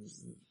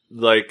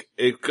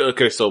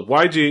 okay, so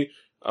YG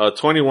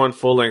 21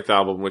 full length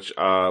album, which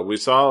we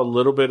saw a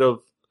little bit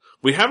of.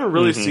 We haven't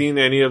really seen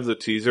any of the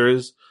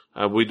teasers,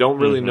 We don't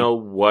really know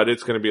what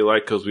it's going to be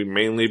like because they've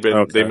mainly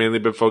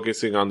been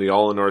focusing on the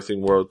All or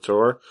Nothing World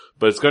Tour,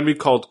 but it's going to be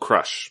called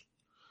Crush.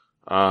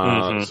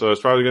 So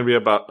it's probably going to be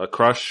about a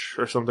crush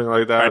or something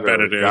like that. I bet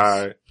it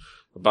is.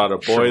 About a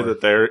boy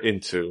that they're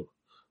into.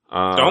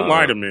 Don't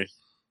lie to me.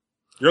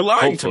 You're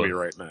lying to me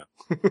right now.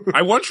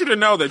 I want you to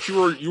know that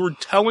you were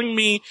telling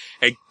me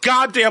a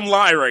goddamn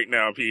lie right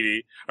now,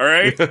 Petey. All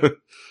right?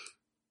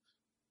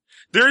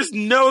 There's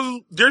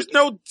no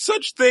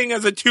such thing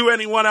as a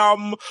 2NE1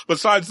 album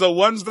besides the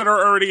ones that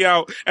are already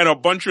out and a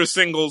bunch of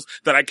singles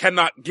that I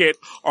cannot get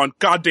on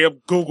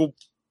goddamn Google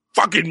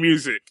fucking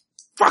Music.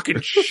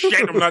 Fucking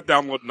shit. I'm not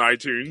downloading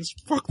iTunes.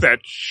 Fuck that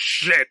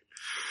shit.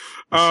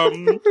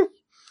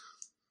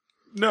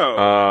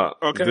 No.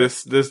 Okay.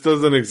 This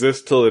doesn't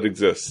exist till it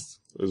exists,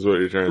 is what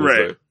you're trying to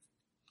say.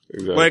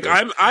 Exactly. Like,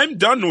 I'm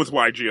done with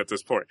YG at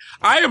this point.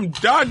 I am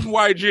done,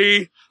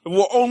 YG. I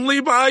will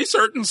only buy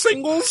certain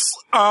singles.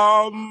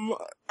 I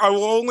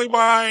will only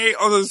buy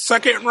on the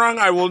second rung.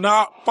 I will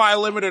not buy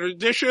limited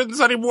editions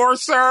anymore,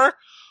 sir.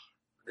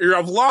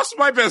 I've lost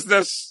my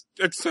business,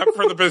 except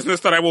for the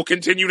business that I will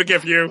continue to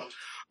give you.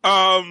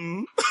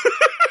 I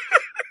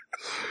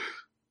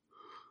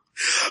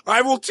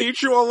will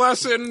teach you a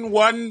lesson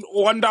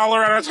 $1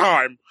 at a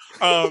time.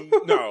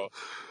 No.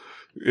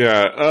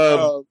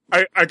 Yeah.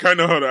 I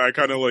kind of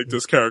like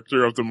this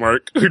character of the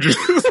Mark who just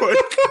like.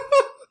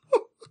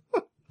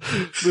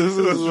 This is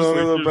one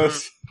of the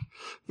best.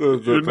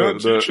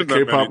 The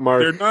K-pop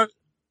Mark.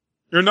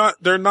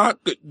 They're not.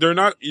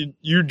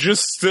 You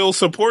just still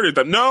supported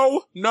them.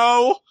 No.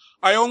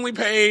 I only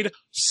paid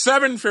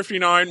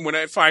 $7.59 when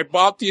if I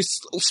bought the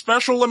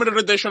special limited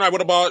edition, I would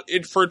have bought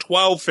it for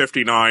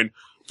 $12.59.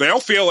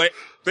 They'll feel it.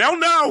 They'll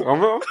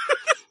know.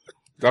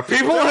 The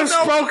people have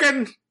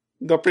spoken.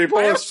 The people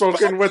have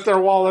spoken with their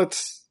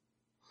wallets.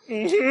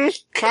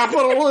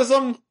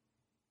 Capitalism.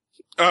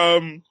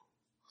 I'm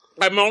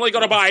only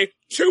gonna buy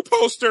 2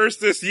 posters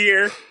this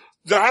year.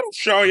 That'll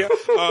show you.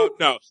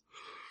 No.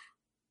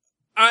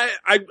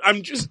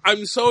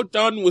 I'm so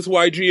done with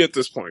YG at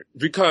this point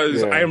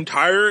because I'm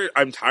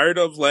tired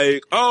of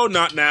like, oh,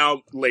 not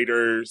now,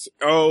 later.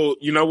 Oh,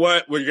 you know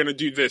what? We're going to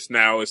do this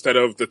now instead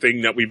of the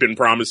thing that we've been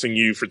promising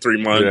you for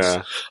 3 months.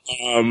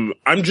 Yeah.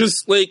 I'm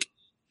just like,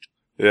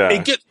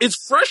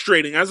 it's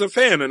frustrating as a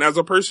fan and as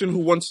a person who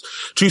wants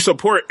to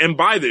support and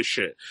buy this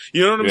shit.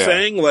 You know what I'm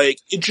saying? Like,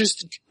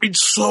 it's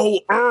so,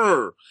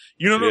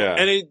 you know,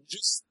 and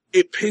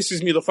it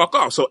pisses me the fuck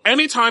off. So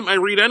anytime I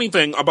read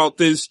anything about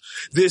this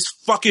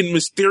fucking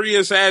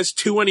mysterious ass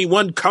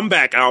 2NE1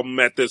 comeback album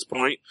at this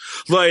point,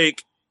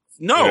 like,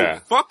 no,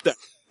 fuck that.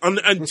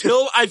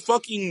 Until I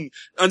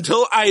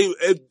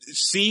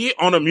see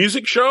on a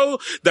music show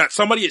that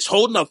somebody is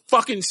holding a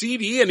fucking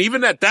CD, and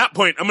even at that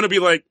point, I'm gonna be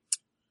like,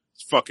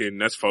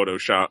 that's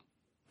Photoshop.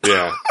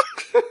 Yeah.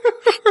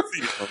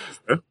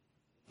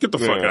 Get the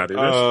fuck out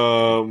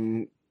of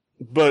here.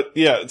 But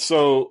yeah,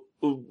 so,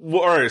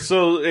 alright,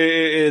 so,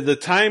 the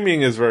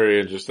timing is very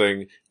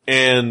interesting,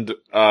 and,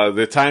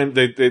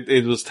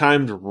 it was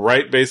timed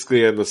right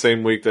basically in the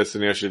same week that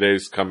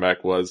Sonyoshide's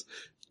comeback was,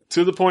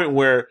 to the point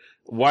where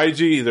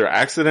YG either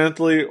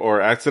accidentally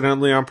or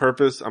accidentally on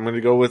purpose, I'm gonna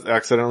go with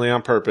accidentally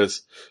on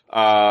purpose,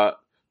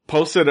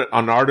 posted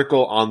an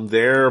article on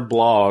their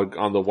blog,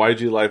 on the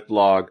YG Life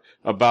blog,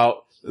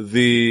 about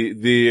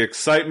the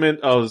excitement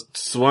of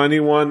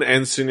 2NE1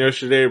 and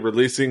Sonyoshide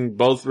releasing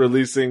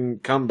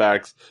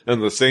comebacks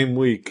in the same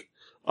week,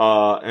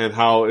 and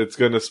how it's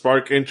gonna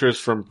spark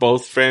interest from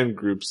both fan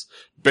groups,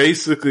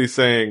 basically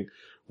saying,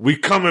 we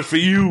coming for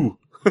you!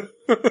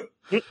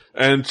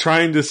 And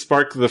trying to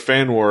spark the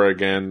fan war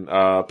again,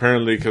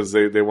 apparently because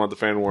they want the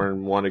fan war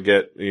and want to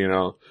get,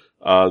 the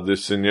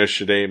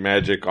Sonyoshide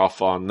magic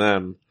off on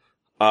them.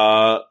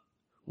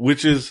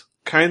 Which is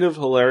kind of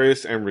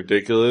hilarious and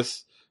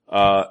ridiculous.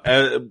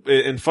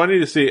 And funny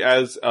to see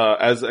as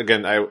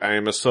again, I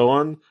am a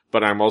Soan,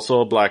 but I'm also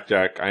a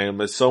blackjack. I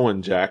am a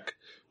Soan Jack.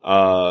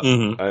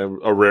 I'm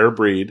a rare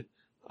breed.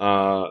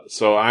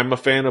 So I'm a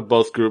fan of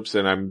both groups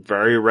and I'm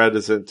very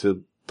reticent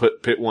to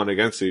pit one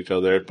against each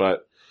other,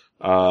 but,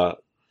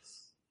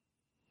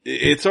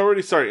 it's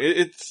already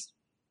started.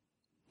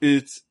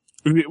 We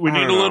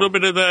need a little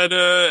bit of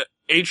that,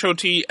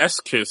 HOT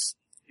S-Kiss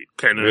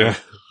kind of.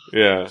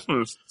 Yeah.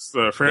 So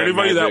for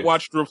anybody that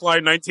watched Reply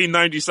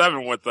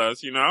 1997 with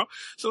us,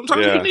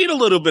 sometimes you need a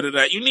little bit of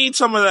that. You need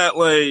some of that,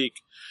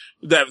 like,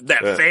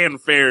 that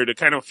fanfare to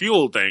kind of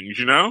fuel things,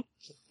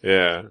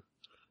 Yeah.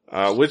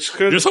 Which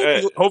could just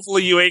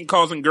hopefully you ain't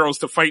causing girls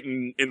to fight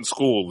in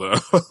school though.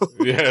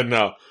 Yeah,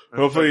 no.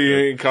 Hopefully you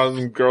ain't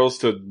causing girls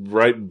to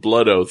write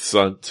blood oaths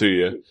to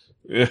you.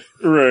 Yeah.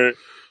 Right.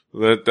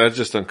 That's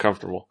just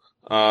uncomfortable.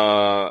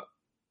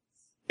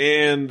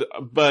 It's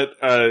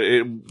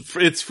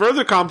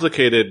further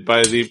complicated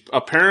by the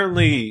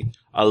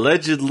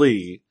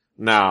allegedly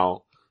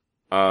now,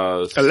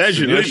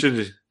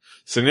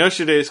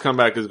 Sonyoshide's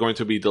comeback is going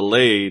to be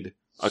delayed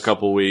a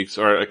couple weeks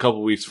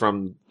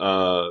from,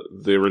 the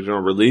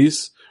original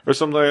release or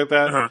something like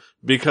that,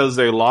 because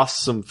they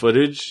lost some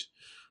footage.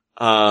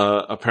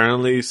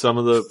 Apparently some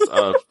of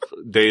the,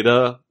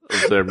 data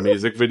of their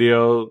music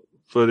video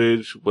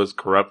footage was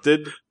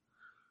corrupted.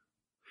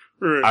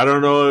 Right. I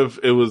don't know if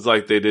it was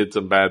like they did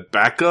some bad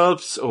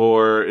backups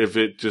or if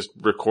it just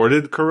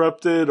recorded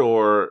corrupted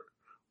or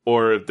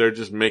if they're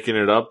just making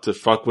it up to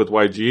fuck with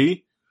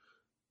YG.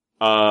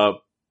 I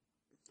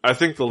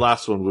think the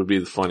last one would be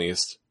the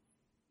funniest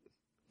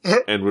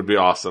and would be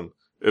awesome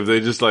if they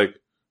just like,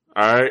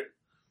 all right.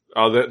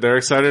 Oh, they're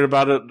excited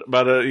about it,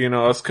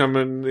 us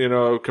coming,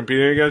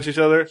 competing against each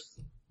other.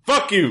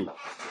 Fuck you!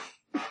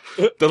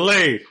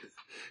 Delay.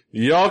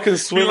 Y'all can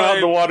swim out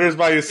in the waters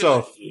by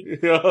yourself.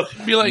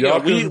 Be like, yo,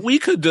 we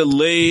could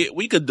delay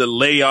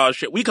y'all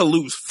shit. We could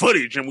lose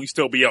footage and we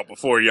still be out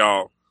before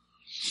y'all.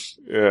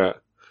 Yeah.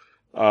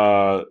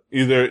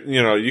 Either,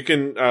 you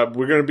can,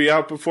 we're gonna be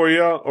out before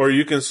y'all, or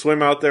you can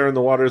swim out there in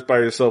the waters by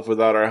yourself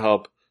without our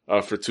help,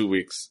 for 2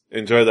 weeks.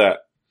 Enjoy that.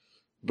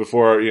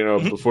 Before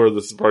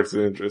this sparks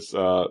an interest.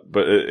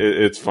 But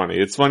it's funny.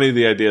 It's funny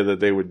the idea that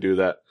they would do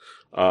that.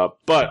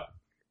 But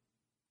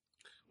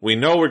we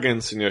know we're getting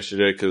Señor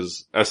Shide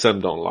because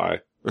SM don't lie.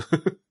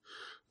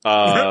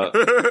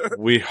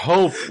 We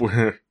hope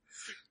we're,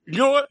 you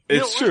know what?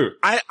 It's true.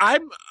 I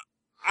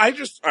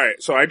just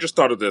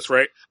thought of this,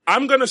 right?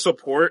 I'm gonna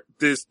support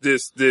this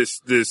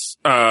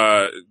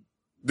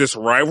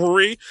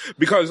rivalry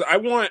because I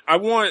want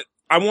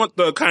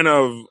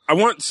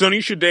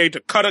Sonny Shide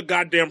to cut a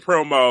goddamn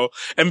promo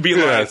and be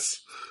like,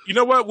 you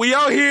know what? We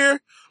out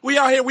here,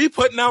 we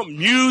putting out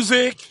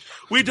music.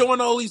 We doing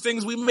all these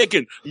things. We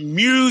making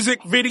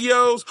music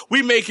videos.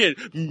 We making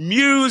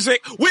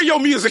music. Where your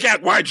music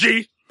at,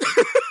 YG?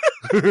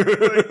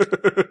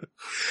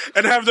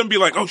 And have them be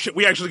like, oh shit,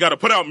 we actually got to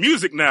put out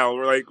music now.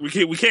 We're like, we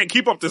can't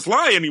keep up this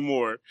lie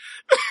anymore.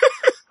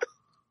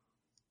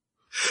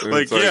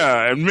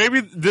 Yeah, and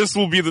maybe this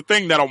will be the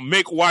thing that'll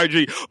make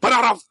YG put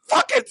out a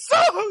fucking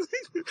song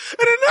and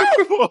an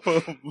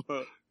album.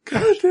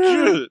 God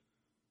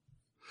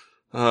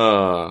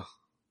damn.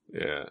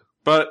 Yeah.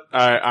 But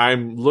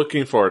I'm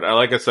looking forward.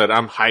 Like I said,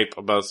 I'm hype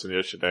about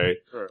Señor Shide.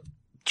 Sure.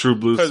 True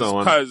Blue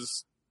Someone.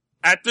 Because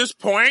at this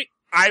point,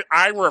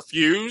 I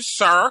refuse,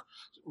 sir,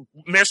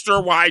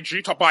 Mr.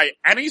 YG, to buy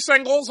any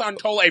singles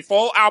until a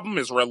full album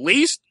is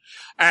released,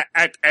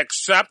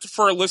 except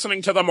for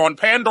listening to them on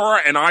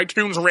Pandora and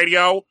iTunes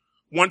Radio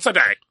once a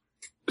day.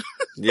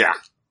 Yeah.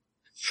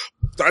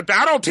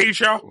 That'll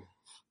teach you.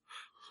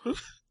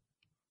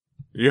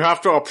 You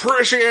have to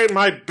appreciate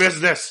my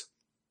business.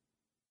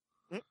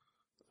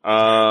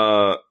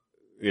 Yeah.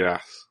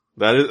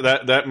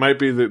 That might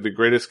be the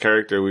greatest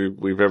character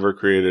we've ever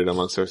created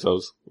amongst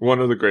ourselves. One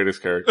of the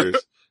greatest characters.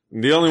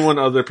 The only one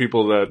other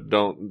people that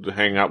don't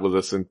hang out with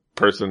us in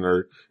person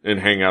or in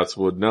hangouts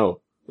would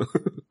know.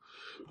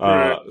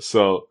 Right.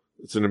 So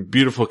it's a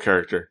beautiful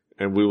character,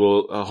 and we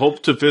will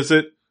hope to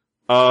visit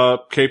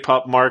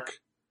K-pop Mark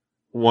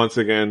once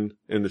again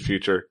in the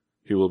future.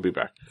 He will be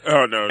back.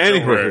 Oh no.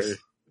 Anyways.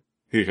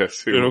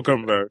 Yes, it'll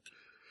come back.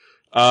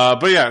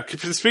 But yeah,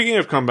 speaking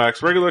of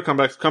comebacks, regular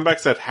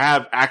comebacks that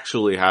have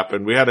actually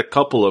happened, we had a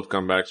couple of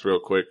comebacks real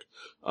quick.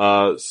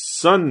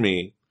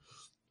 Sunmi,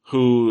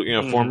 who,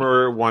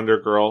 former Wonder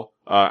Girl,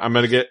 I'm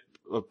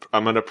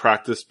gonna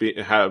practice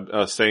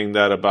saying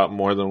that about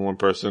more than one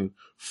person.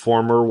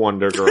 Former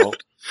Wonder Girl,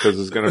 cause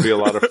there's gonna be a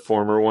lot of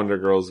former Wonder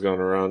Girls going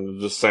around,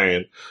 I'm just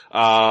saying.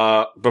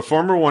 But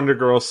former Wonder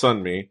Girl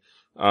Sunmi,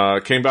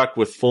 came back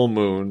with Full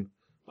Moon,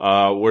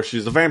 where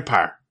she's a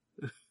vampire.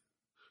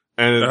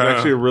 And it's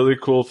actually a really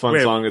cool,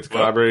 fun song. It's a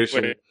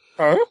collaboration.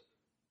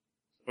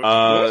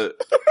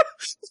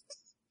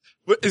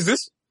 Is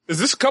this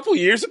a couple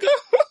years ago?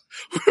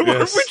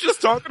 Weren't we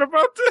just talking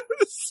about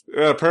this?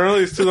 Yeah,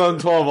 apparently it's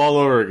 2012 all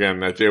over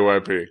again at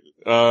JYP.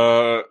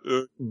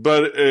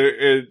 But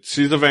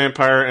she's a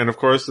vampire, and of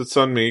course it's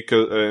Sunmi,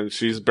 and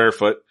she's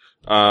barefoot,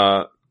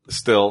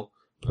 still.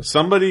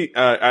 Somebody,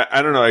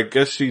 I don't know, I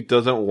guess she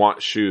doesn't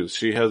want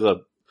shoes.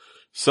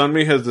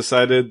 Sunmi has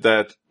decided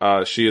that,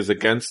 she is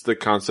against the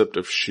concept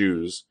of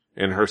shoes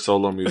in her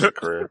solo music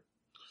career.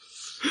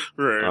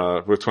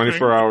 Right. With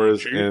 24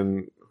 hours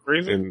in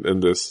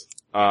this.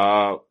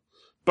 But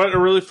a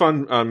really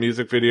fun,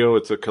 music video.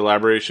 It's a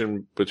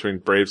collaboration between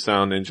Brave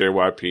Sound and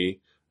JYP,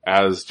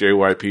 as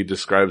JYP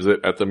describes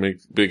it at the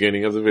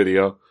beginning of the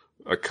video.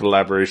 A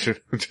collaboration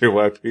with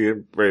JYP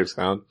and Brave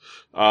Sound.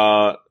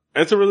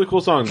 It's a really cool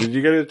song. Did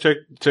you get a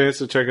chance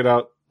to check it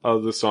out?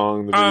 Of the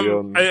song, the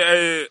video.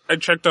 I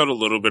checked out a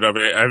little bit of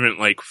it. I haven't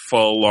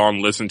full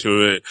on listened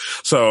to it.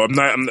 So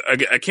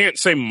I can't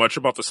say much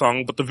about the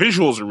song, but the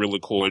visuals are really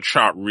cool. It's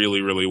shot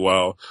really, really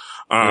well.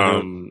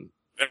 And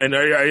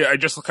I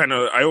just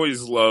I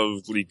always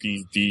love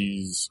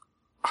these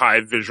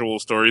high visual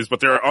stories, but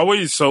they're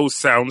always so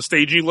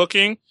soundstagey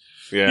looking.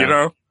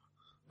 Yeah.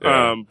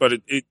 But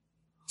it's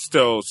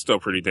still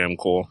pretty damn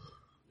cool.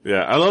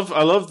 Yeah. I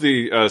love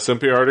the,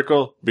 Simpy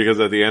article because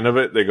at the end of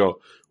it, they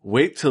go,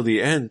 wait till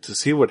the end to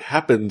see what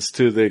happens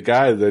to the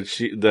guy that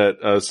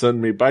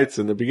Sunmi bites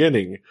in the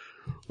beginning.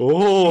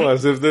 Oh,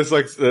 as if there's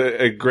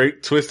a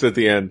great twist at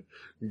the end.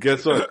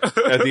 Guess what?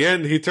 At the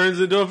end, he turns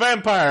into a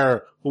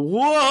vampire. Whoa!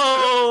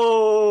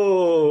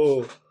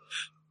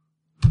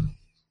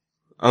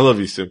 I love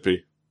you,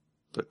 Simpy.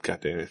 But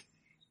goddamn it.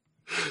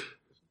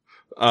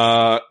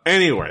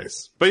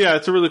 Anyways. But yeah,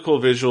 it's a really cool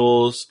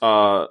visuals,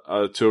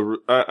 to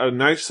a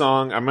nice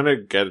song. I'm gonna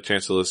get a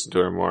chance to listen to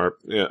her more.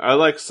 Yeah, I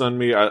like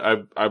Sunmi.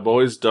 I've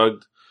always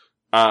dug,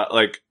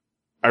 I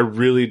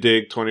really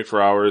dig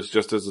 24 Hours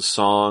just as a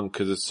song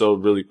because it's so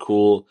really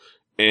cool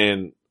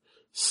and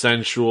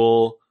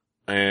sensual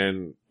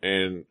and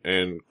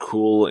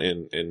cool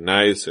and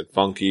nice and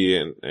funky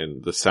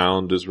and the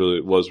sound was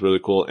really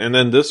cool. And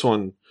then this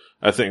one,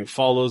 I think,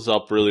 follows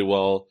up really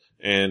well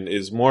and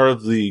is more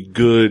of the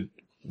good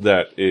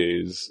that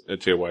is a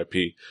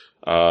JYP,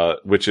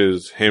 which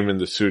is him in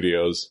the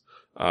studios.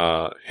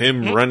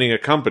 Him running a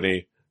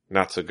company,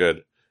 not so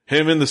good.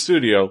 Him in the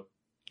studio,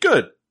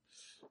 good.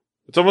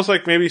 It's almost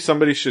like maybe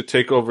somebody should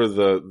take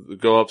over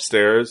go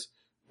upstairs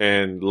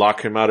and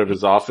lock him out of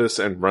his office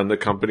and run the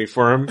company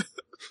for him.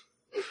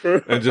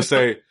 And just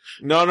say,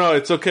 no,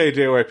 it's okay,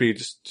 JYP.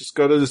 Just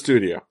go to the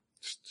studio.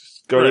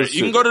 Just go to the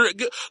studio. You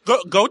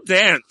can go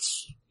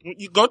dance.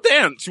 You go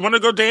dance. You want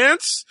to go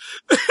dance?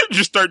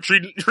 Just start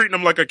treating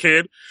him like a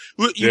kid.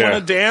 You want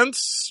to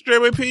dance,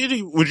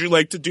 JYP? Would you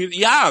like to do?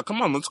 Yeah, come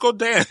on, let's go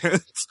dance.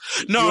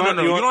 No. You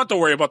don't have to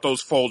worry about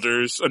those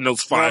folders and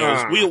those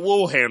files. No.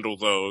 We'll handle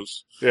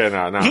those.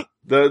 Yeah, no.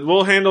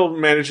 We'll handle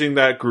managing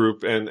that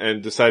group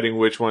and deciding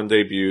which one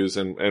debuts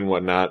and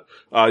whatnot.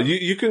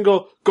 You can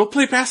go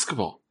play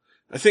basketball.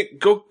 I think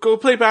go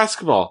play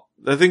basketball.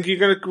 I think you're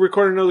gonna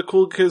record another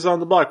Cool Kids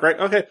on the Block, right?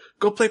 Okay,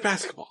 go play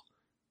basketball.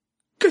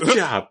 Good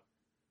job.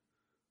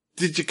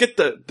 Did you get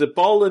the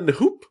ball in the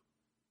hoop?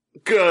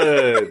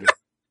 Good.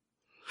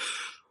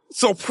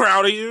 So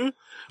proud of you.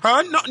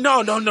 Huh?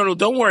 No.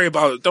 Don't worry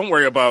about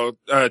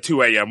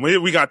 2 a.m.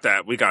 We got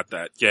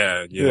that.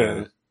 Yeah.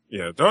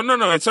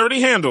 No. It's already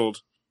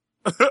handled.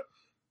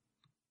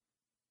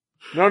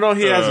 No,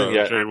 he hasn't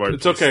yet.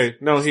 It's okay.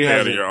 No, he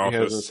hasn't. He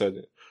hasn't said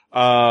it.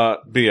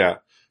 But yeah.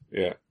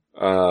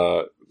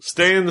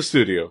 Stay in the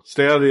studio.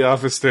 Stay out of the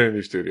office. Stay in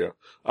your studio.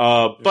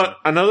 But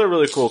another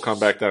really cool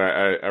comeback that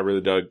I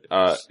really dug,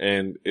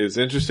 and is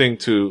interesting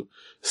to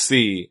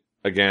see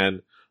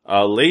again,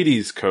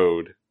 Ladies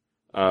Code,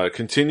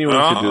 continuing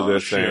to do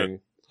this thing.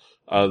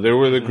 They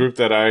were the group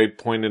that I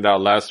pointed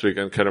out last week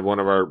on kind of one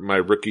of my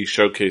rookie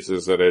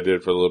showcases that I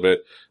did for a little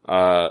bit.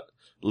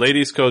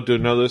 Ladies Code do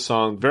another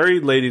song,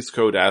 very Ladies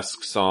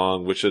Code-esque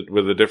song, with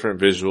a different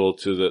visual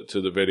to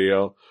the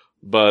video.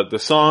 But the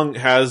song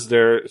has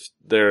their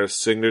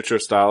signature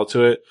style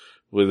to it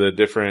with a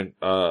different,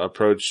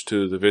 approach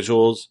to the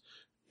visuals.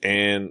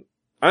 And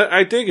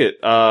I dig it.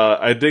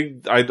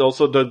 I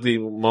also dug the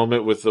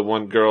moment with the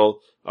one girl,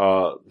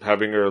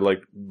 having her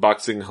like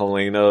boxing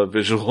Helena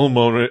visual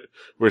moment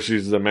where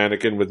she's the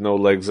mannequin with no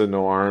legs and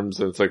no arms.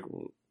 And it's like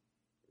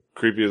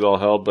creepy as all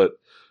hell. But,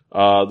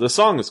 the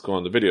song is cool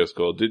and the video is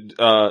cool.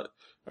 Are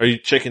you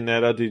checking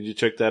that out? Did you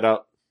check that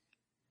out?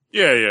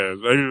 Yeah.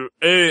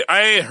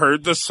 I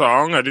heard the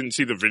song. I didn't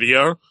see the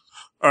video.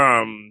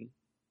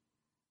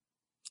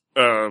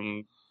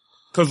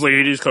 Cause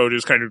Ladies Code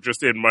is kind of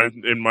just in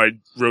my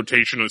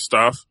rotation of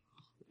stuff.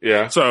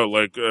 Yeah. So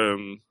like,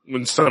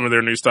 when some of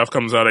their new stuff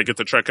comes out, I get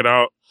to check it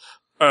out.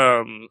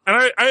 And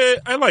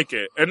I like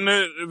it. And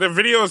the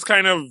video is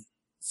kind of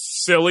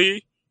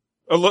silly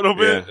a little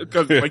bit. Yeah.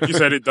 Cause like you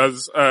said, it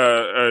does,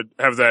 have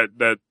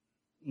that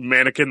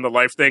mannequin, the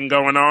life thing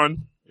going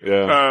on.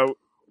 Yeah.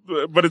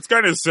 But it's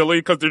kind of silly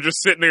because they're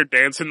just sitting there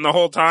dancing the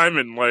whole time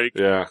and like,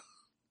 yeah.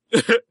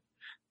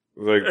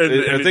 Like,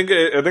 I think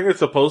it's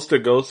supposed to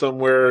go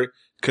somewhere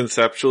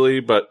conceptually,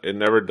 but it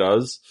never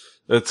does.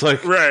 It's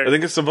like, right. I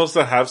think it's supposed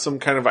to have some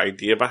kind of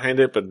idea behind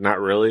it, but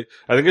not really.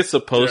 I think it's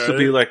supposed to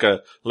be like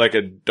a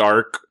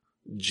dark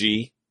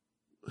G.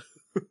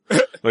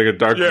 Like a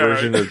dark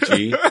version of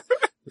G.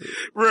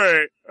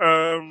 Right.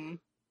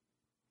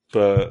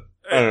 But,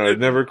 I don't know, it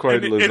never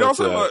quite lives up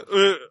to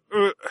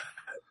that.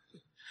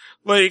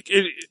 Like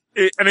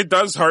it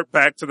does hark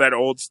back to that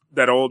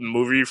old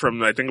movie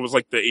from, I think it was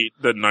like the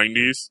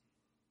 90s.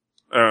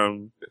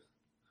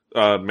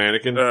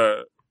 Mannequin?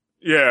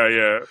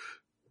 Yeah.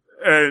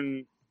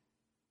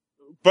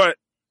 But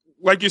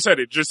like you said,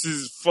 it just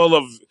is full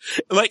of,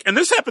 like, and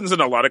this happens in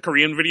a lot of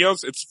Korean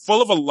videos. It's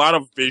full of a lot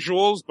of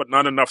visuals, but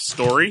not enough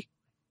story.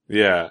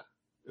 Yeah.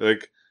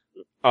 Like,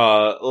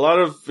 a lot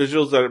of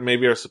visuals that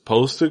maybe are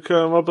supposed to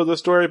come up with a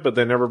story, but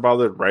they never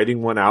bothered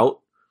writing one out.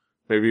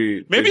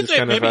 Maybe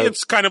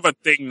it's kind of a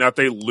thing that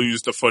they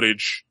lose the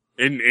footage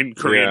in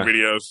Korean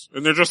videos,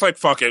 and they're just like,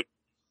 fuck it.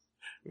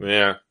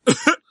 Yeah.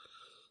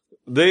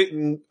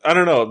 I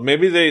don't know.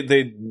 Maybe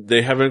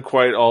they haven't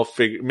quite all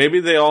figured. Maybe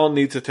they all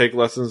need to take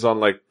lessons on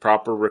like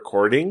proper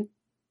recording.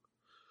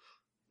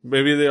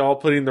 Maybe they all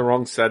putting the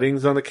wrong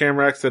settings on the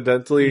camera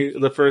accidentally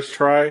the first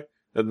try,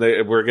 and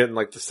we're getting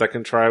like the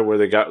second try where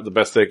they got the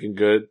best they can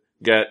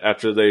get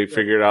after they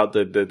figured out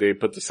that they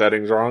put the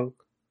settings wrong.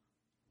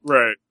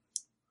 Right.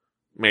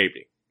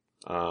 Maybe.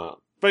 But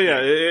yeah,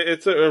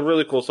 it's a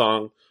really cool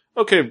song.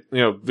 okay,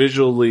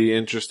 visually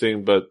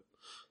interesting, but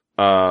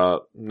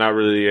not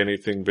really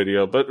anything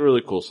video, but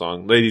really cool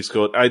song. Ladies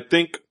Code. I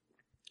think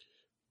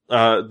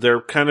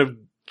they're kind of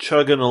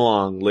chugging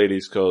along.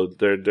 Ladies Code.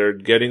 They're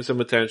getting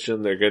some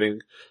attention. They're getting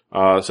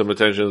some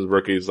attention as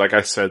rookies, like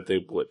I said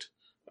they would.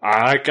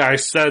 Like I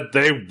said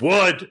they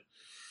would.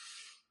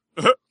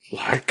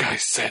 Like I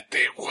said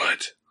they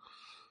would.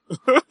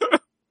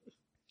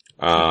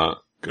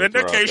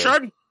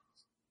 Vindication.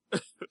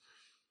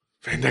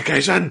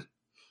 Vindication.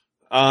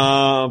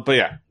 But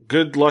yeah,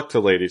 good luck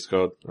to Ladies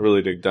Code. I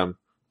really dig them.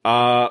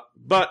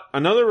 But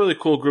another really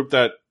cool group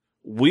that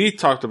we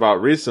talked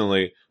about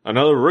recently,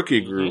 another rookie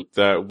group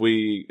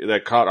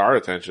that caught our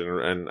attention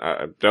and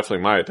definitely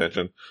my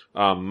attention,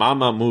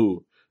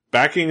 Mamamoo.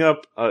 Backing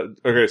up,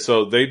 okay,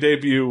 so they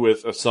debut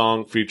with a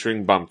song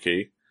featuring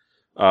Bumkey,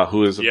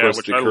 who is of course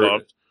which I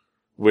loved.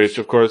 Which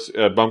of course,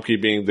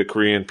 Bumkey being the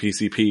Korean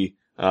PCP,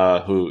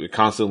 who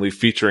constantly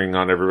featuring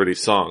on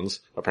everybody's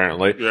songs,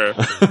 apparently. Yeah.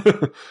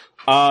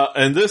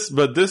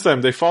 But this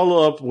time they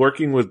follow up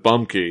working with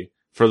Bumkey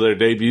for their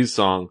debut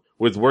song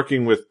with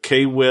working with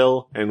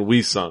K-Will and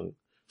Weesung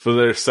for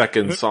their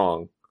second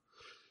song.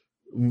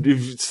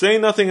 Say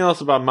nothing else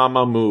about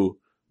Mamamoo,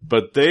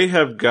 but they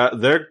have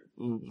got their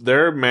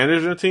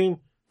management team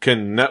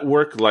can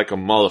network like a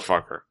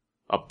motherfucker,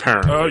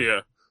 apparently. Oh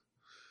yeah.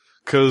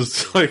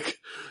 Cause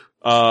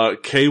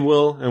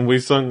K-Will and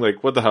Weesung,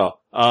 what the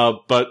hell?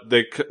 But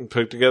they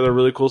put together a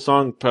really cool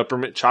song,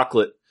 Peppermint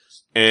Chocolate.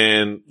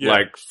 And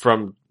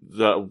from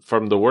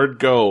the word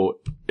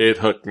go, it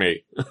hooked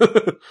me.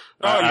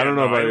 I don't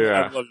know about you.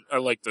 I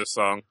like this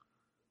song.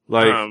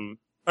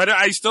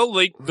 I still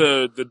like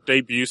the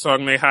debut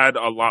song they had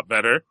a lot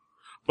better,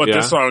 but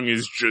this song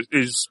is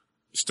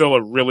still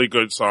a really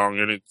good song,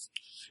 and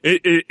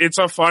it's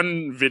a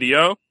fun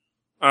video.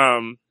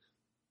 Full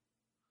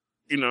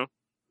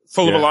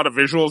of a lot of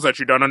visuals that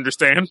you don't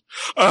understand.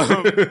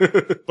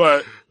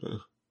 But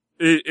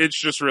it's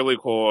just really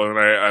cool, and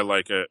I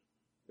like it.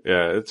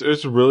 Yeah,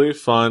 it's really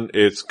fun.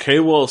 It's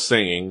K-Will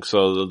singing,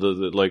 so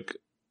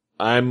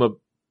I'm a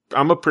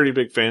pretty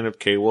big fan of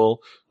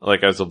K-Will,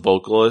 as a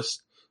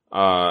vocalist.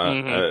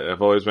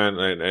 I've always been,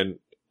 and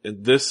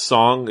this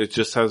song, it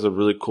just has a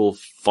really cool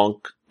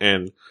funk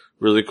and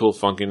really cool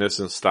funkiness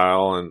and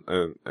style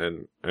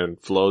and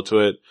flow to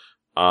it.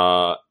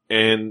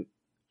 And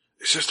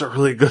it's just a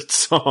really good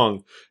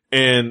song.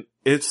 And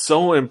it's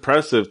so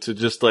impressive to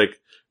just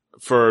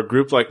for a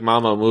group like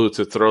Mamamoo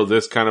to throw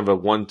this kind of a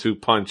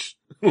 1-2 punch,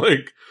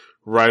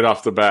 right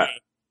off the bat.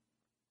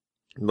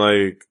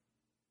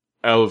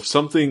 Of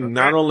something,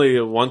 not only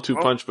a 1-2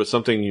 punch, but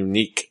something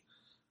unique.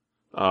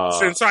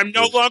 Since I'm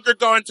no longer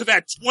going to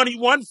that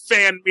 21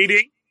 fan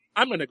meeting,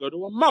 I'm gonna go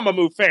to a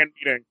Mamamoo fan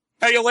meeting.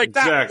 How you like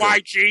that,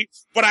 YG?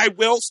 But I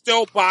will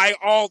still buy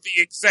all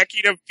the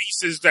executive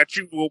pieces that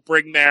you will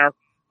bring there,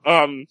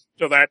 to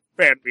that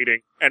fan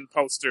meeting and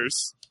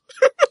posters.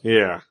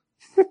 Yeah.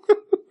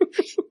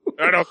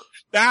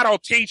 That'll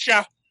teach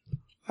you.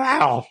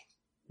 Wow.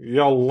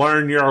 You'll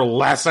learn your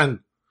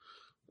lesson.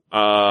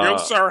 You,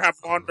 sir, have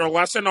learned your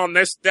lesson on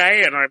this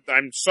day, and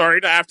I'm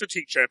sorry to have to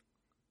teach it.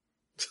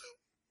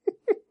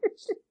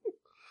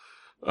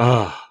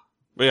 But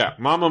yeah,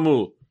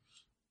 Mamamoo.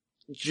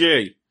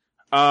 Jay.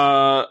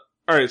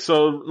 Alright,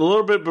 so a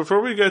little bit,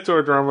 before we get to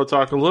our drama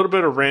talk, a little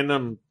bit of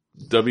random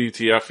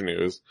WTF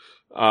news.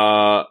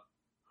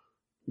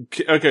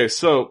 Okay,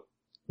 so,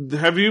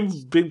 have you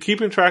been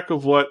keeping track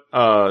of what,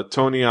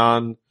 Tony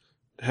On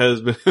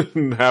has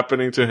been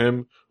happening to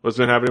him? What's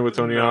been happening with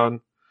Tony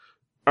On?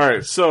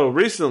 Alright, so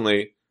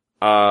recently,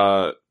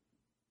 Korean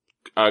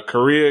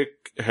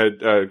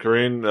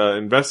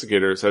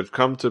investigators have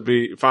come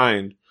to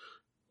find,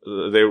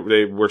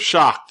 they were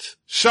shocked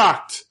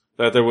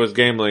that there was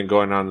gambling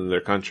going on in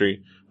their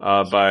country,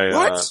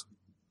 What?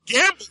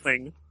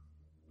 Gambling?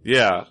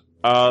 Yeah.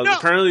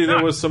 Apparently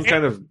there was some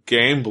kind of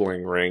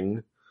gambling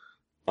ring.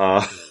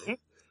 A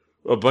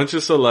bunch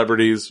of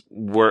celebrities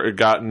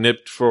got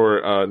nicked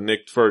for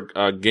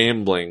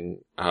gambling,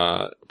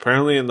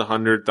 apparently in the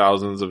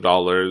 $100,000s of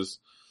dollars.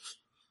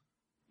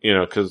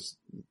 Cause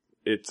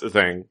it's a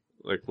thing.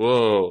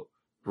 Whoa,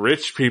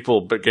 rich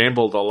people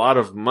gambled a lot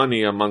of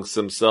money amongst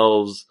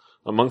themselves,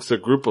 amongst a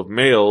group of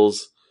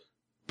males,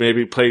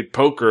 maybe played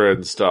poker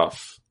and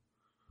stuff.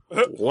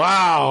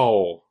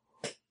 Wow.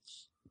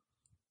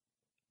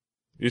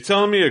 You're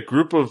telling me a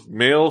group of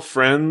male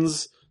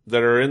friends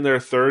that are in their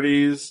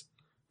 30s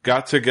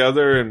got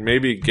together and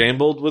maybe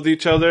gambled with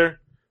each other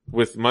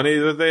with money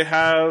that they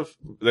have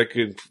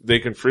that they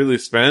can freely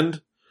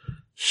spend?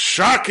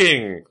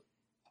 Shocking!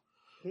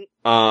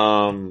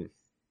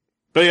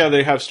 But yeah,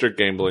 they have strict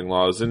gambling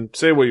laws, and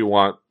say what you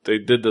want, they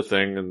did the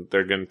thing and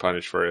they're getting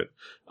punished for it.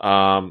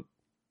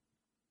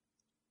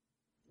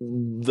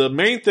 The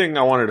main thing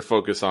I wanted to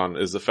focus on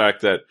is the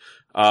fact that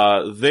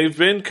they've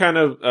been kind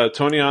of,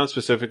 Tony On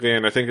specifically,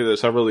 and I think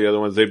there's several of the other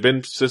ones, they've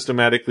been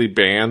systematically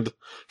banned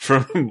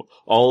from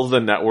all of the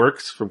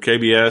networks, from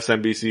KBS,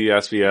 NBC,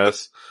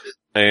 SBS,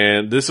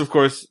 and this of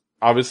course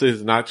obviously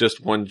it's not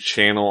just one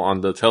channel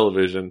on the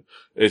television.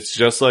 It's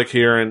just like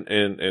here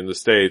in the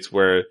States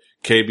where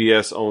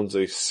KBS owns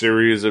a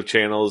series of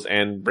channels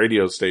and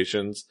radio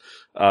stations.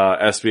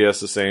 SBS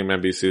the same,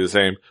 NBC the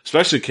same,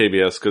 especially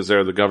KBS because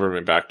they're the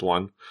government backed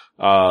one.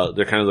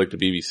 They're kind of like the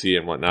BBC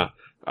and whatnot.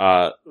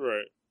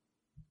 Right.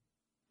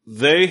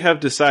 They have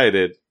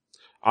decided,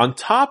 on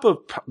top of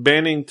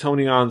banning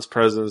Tony On's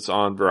presence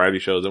on variety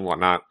shows and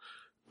whatnot,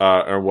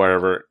 or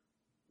whatever,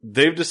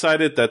 they've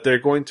decided that they're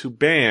going to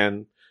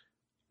ban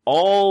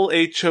all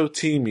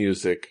HOT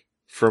music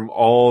from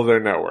all their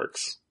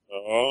networks.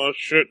 Oh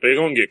shit, they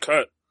gonna get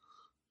cut.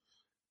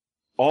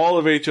 All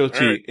of HOT,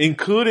 right.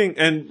 including,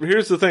 and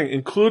here's the thing,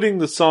 including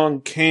the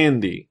song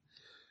Candy.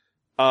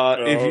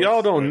 If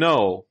y'all don't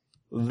know,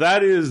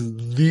 that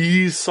is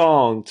the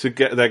song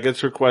that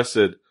gets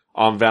requested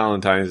on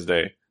Valentine's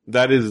Day.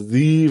 That is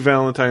the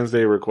Valentine's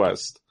Day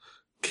request.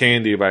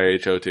 Candy by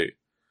HOT.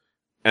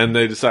 And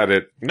they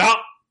decided, no!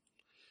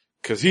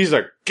 Cause he's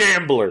a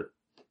gambler.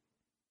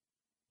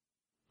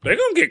 They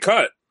gonna get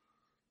cut.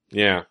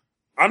 Yeah.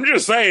 I'm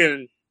just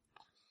saying,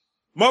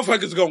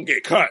 motherfuckers gonna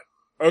get cut.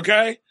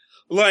 Okay?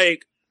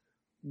 Like,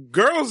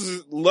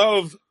 girls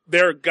love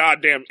their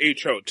goddamn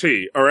HOT,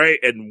 alright?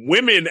 And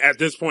women at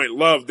this point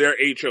love their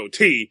HOT.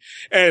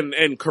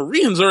 And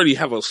Koreans already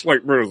have a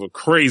slight bit of a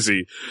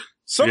crazy.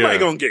 Somebody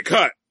gonna get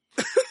cut.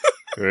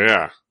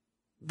 Yeah.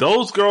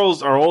 Those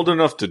girls are old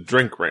enough to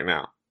drink right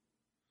now.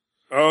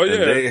 Oh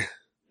yeah.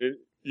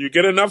 You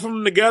get enough of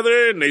them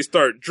together and they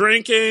start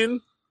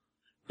drinking,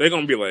 they're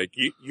gonna be like,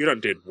 you done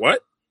did what?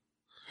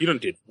 You done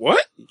did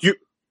what? You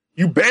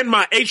banned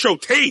my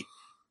HOT.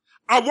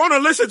 I want to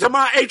listen to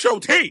my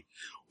HOT.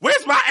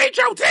 Where's my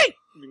HOT?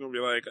 You're going to be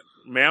like,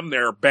 ma'am,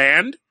 they're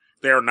banned.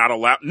 They're not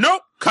allowed.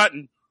 Nope,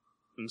 cutting.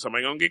 And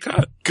somebody going to get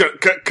cut.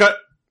 Cut.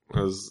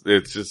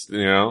 It's just,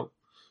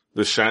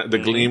 the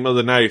gleam of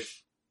the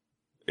knife.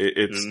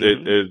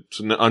 It's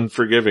an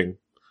unforgiving.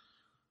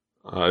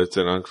 It's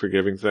an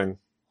unforgiving thing.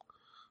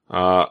 We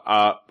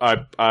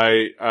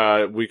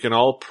can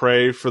all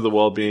pray for the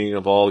well-being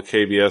of all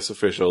KBS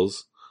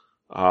officials.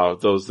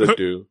 Those that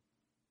do.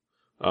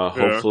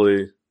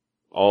 Hopefully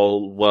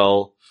all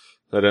well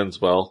that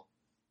ends well.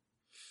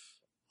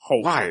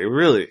 Hopefully. Why?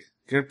 Really?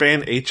 You're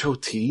gonna ban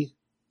HOT?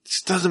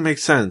 This doesn't make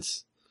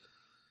sense.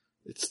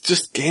 It's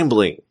just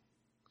gambling.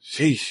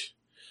 Sheesh.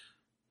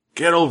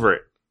 Get over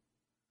it.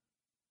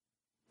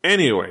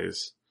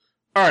 Anyways.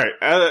 Alright,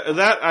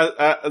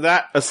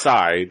 that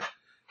aside,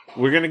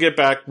 we're gonna get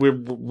back,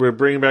 we're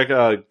bringing back,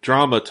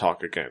 drama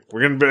talk again.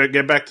 We're gonna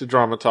get back to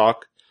drama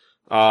talk.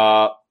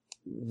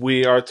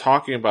 We are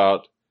talking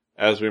about,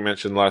 as we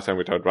mentioned last time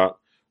we talked about,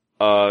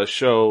 a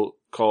show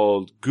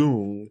called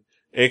Goon,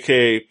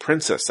 aka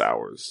Princess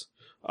Hours.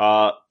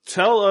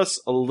 Tell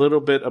us a little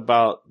bit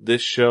about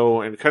this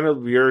show and kind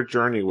of your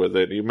journey with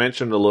it. You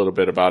mentioned a little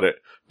bit about it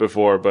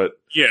before, but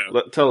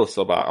tell us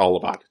all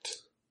about it.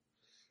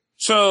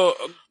 So,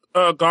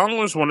 Gone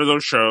was one of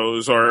those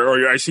shows,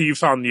 or I see you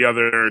found the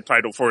other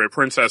title for it,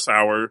 Princess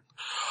Hour.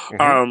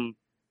 Mm-hmm.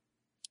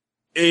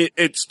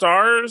 It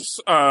stars,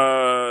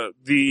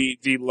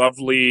 the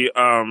lovely,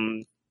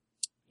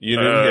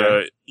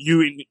 Yoo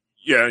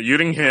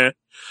Ring-hye.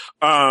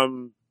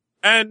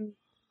 And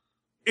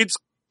it's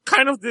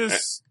kind of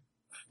this.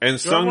 And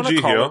Sung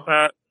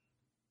Ji-hyo.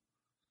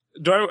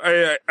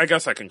 I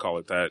guess I can call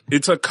it that.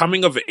 It's a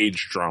coming of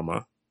age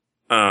drama.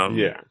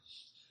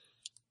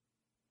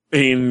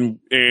 In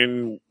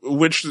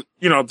which,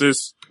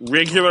 this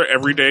regular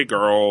everyday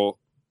girl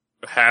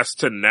has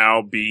to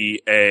now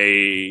be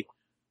a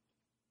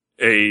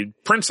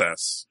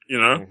princess,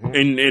 mm-hmm.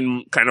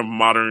 in kind of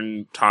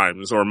modern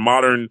times, or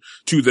modern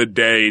to the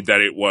day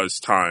that it was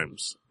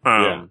times.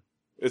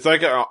 It's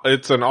like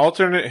it's an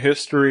alternate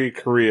history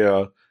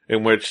Korea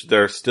in which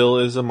there still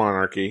is a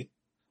monarchy,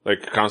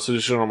 like a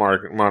constitutional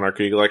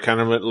monarchy, like kind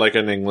of like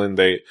in England.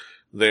 They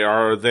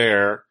are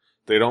there.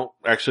 They don't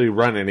actually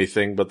run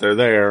anything, but they're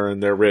there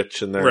and they're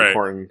rich and they're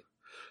important.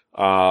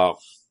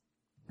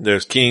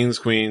 There's kings,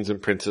 queens,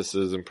 and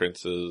princesses and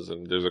princes,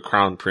 and there's a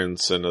crown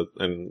prince and a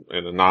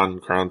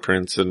non-crown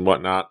prince and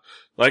whatnot,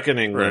 like in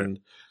England.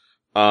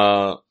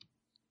 Right.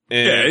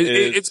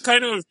 It's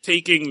kind of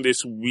taking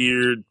this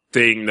weird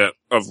thing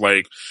of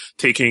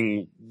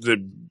taking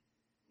the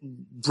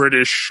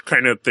British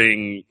kind of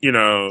thing,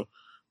 in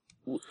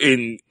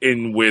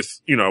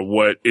with,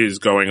 what is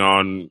going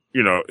on,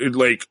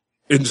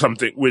 in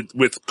something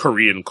with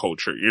Korean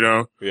culture,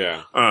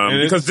 Yeah.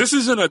 Because this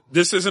isn't a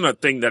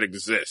thing that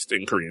exists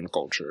in Korean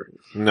culture.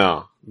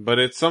 No, but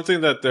it's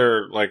something that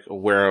they're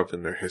aware of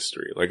in their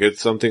history. It's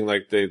something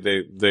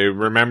they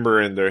remember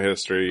in their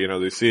history.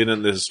 They see it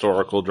in the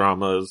historical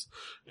dramas,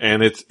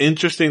 and it's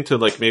interesting to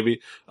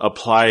maybe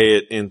apply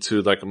it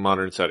into a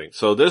modern setting.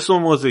 So this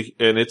one was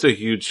and it's a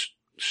huge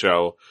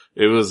show.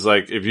 It was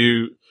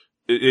to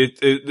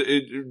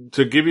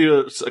give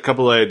you a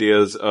couple of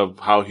ideas of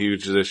how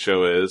huge this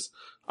show is,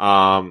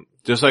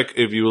 just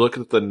if you look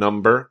at the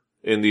number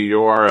in the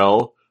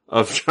URL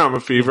of Drama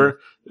Fever,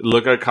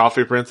 look at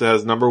Coffee Prince, it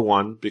has number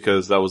 1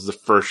 because that was the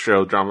first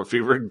show Drama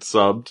Fever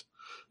subbed.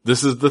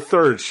 This is the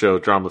third show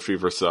Drama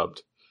Fever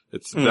subbed.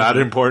 It's that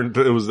important.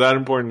 It was that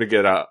important to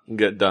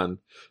get done.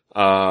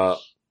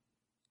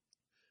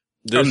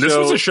 This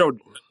was a show,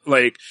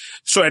 like,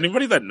 so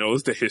anybody that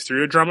knows the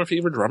history of Drama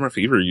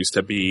Fever used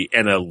to be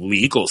an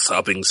illegal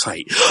subbing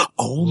site.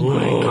 Oh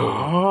my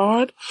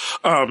god.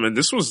 And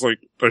this was like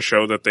a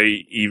show that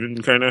they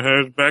even kind of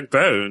had back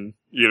then,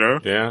 you know?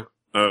 Yeah.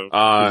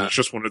 It's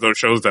just one of those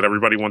shows that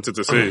everybody wanted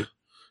to see.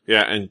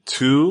 Yeah, and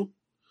two,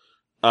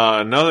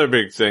 another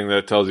big thing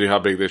that tells you how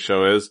big this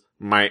show is,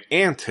 my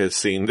aunt has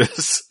seen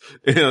this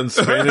in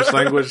Spanish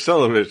language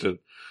television.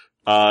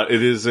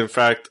 It is, in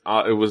fact,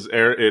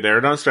 it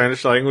aired on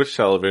Spanish language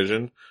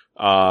television,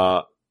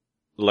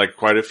 like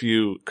quite a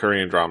few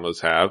Korean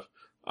dramas have.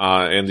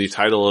 And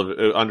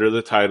under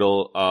the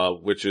title,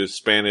 which is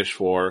Spanish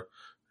for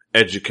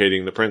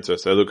Educating the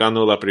Princess,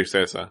 Educando la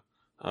Princesa,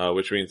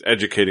 which means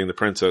educating the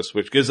princess,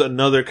 which gives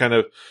another kind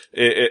of,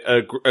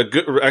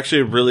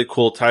 actually a really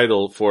cool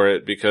title for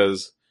it,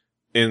 because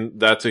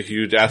that's a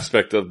huge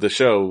aspect of the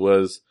show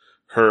was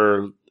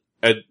her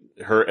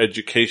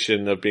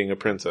education of being a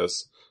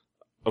princess.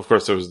 Of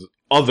course, there was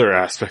other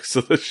aspects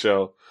of the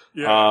show.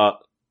 Yeah.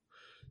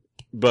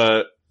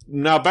 But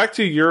now back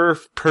to your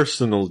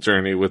personal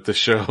journey with the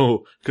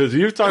show, because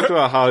you've talked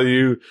about how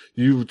you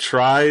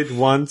tried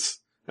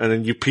once and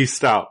then you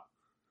pieced out.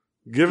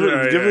 Give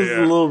us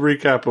a little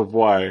recap of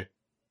why.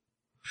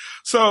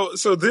 So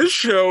this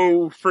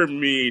show for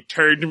me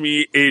turned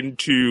me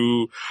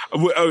into,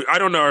 I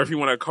don't know if you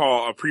want to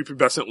call a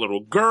prepubescent little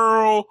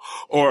girl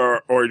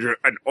or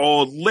an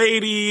old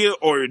lady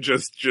or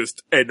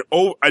just an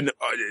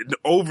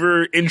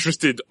over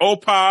interested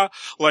oppa,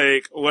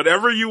 like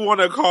whatever you want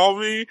to call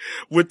me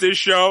with this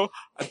show.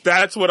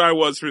 That's what I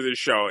was for this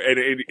show. And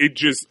it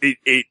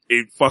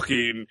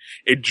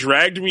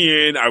dragged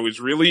me in.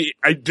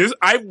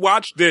 I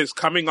watched this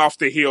coming off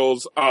the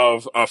heels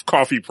of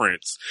Coffee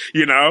Prince,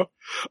 you know?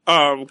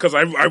 Cause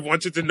I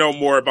wanted to know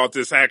more about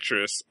this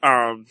actress.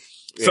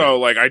 So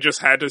like I just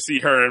had to see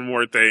her in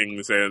more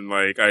things, and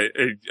like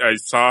I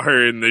saw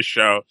her in this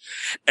show,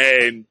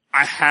 and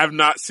I have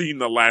not seen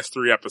the last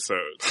 3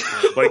 episodes.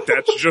 Like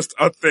that's just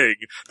a thing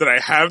that I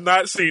have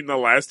not seen the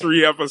last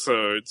 3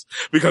 episodes,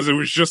 because it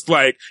was just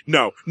like,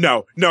 no,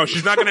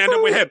 she's not gonna end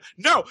up with him.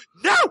 No.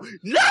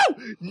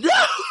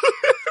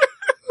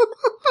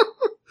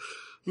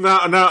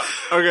 No.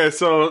 Okay,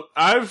 so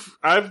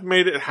I've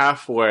made it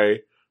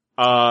halfway.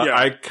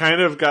 I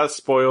kind of got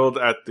spoiled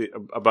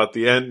about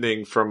the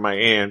ending from my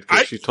aunt,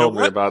 because she told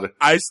me about it.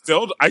 I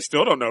still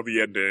don't know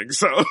the ending,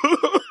 so.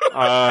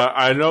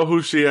 I know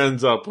who she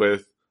ends up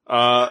with.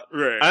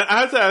 Right. I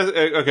have to ask,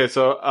 okay,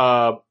 so,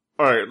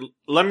 alright,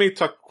 let me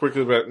talk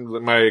quickly about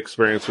my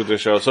experience with the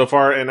show so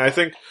far, and I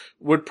think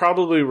would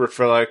probably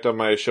reflect on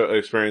my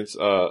experience,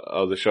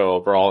 of the show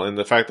overall, and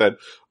the fact that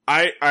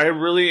I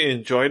really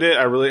enjoyed it.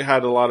 I really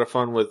had a lot of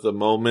fun with the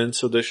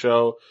moments of the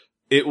show.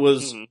 It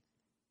was,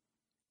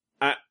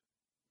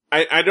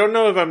 I don't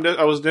know if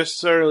I was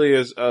necessarily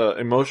as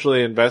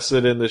emotionally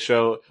invested in the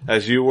show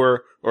as you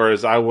were, or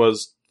as I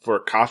was for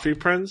Coffee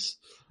Prince.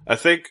 I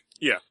think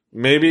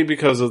maybe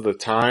because of the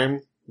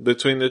time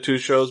between the two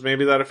shows,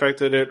 maybe that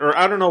affected it, or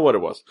I don't know what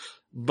it was.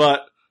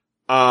 But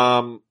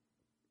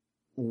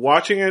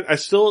watching it, I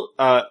still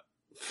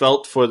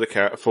felt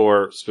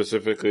for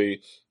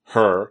specifically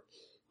her.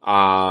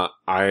 I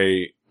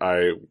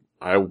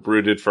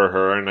rooted for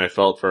her, and I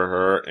felt for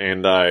her,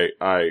 and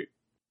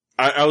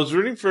I was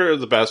rooting for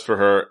the best for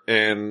her,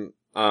 and,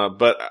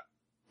 but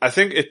I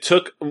think it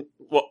took,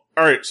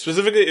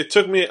 specifically it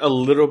took me a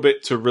little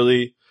bit to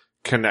really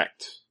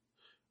connect.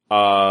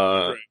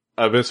 Right.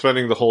 I've been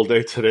spending the whole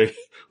day today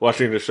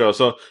watching the show,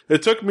 so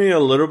it took me a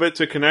little bit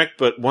to connect,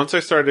 but once I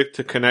started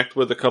to connect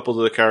with a couple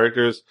of the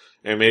characters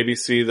and maybe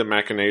see the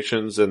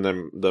machinations and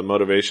the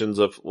motivations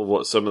of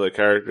what some of the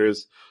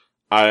characters,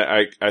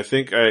 I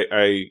think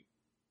I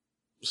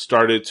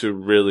started to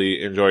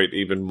really enjoy it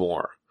even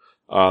more.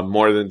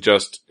 More than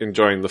just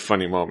enjoying the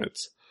funny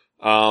moments.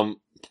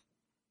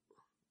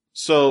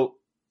 So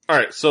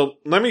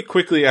let me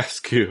quickly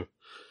ask you.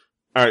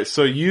 Alright,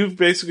 so you've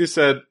basically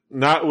said,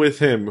 not with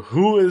him.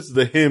 Who is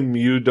the him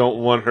you don't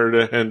want her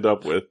to end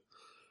up with?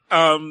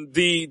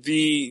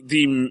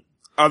 The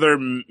other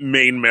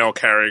main male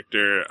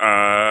character,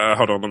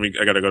 hold on,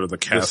 I gotta go to the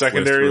cast. The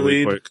secondary list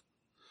really lead? Quick.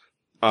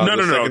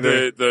 No,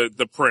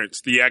 the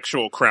prince, the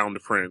actual crowned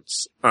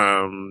prince.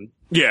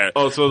 Yeah.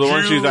 Oh, so the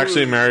one she's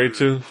actually married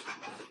to?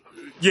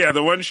 Yeah,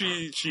 the one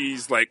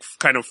she's like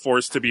kind of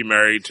forced to be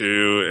married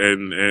to,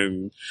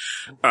 and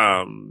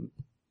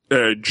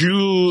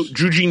Ju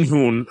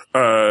Jin-hoon,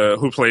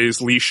 who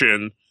plays Lee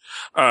Shin,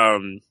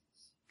 and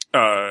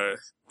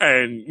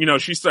you know,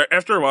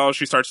 after a while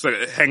she starts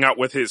to hang out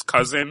with his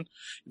cousin,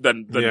 the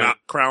not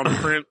crowned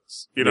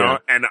prince, you know,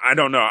 and I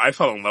don't know, I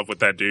fell in love with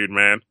that dude,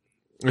 man.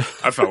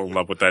 I fell in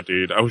love with that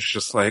dude. I was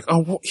just like,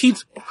 oh,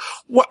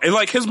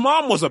 like his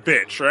mom was a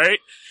bitch, right?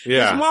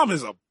 Yeah. His mom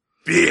is a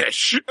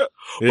bitch.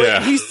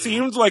 But he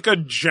seemed like a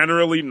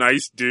generally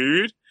nice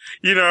dude,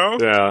 you know?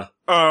 Yeah.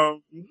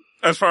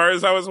 as far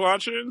as I was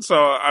watching. So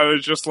I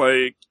was just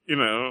like, you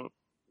know,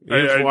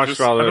 You've watched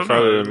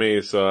farther than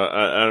me, so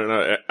I don't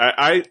know.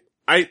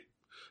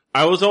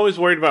 I was always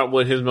worried about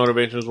what his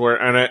motivations were,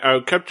 and I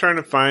kept trying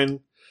to find,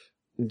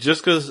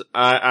 just cause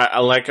I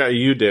like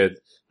you did,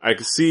 I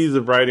could see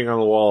the writing on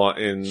the wall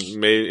in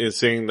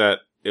seeing that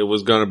it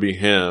was gonna be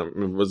him.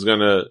 It was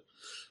gonna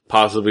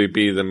possibly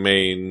be the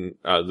main,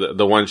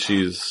 the one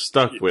she's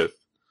stuck with.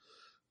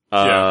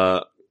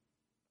 So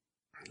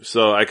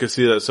I could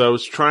see that. So I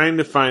was trying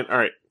to find,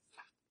 alright,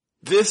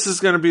 this is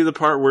gonna be the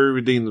part where he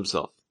redeemed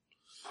himself.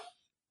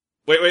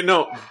 Wait,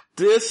 no.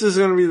 This is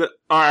gonna be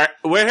alright,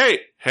 wait,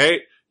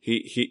 hey,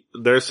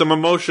 there's some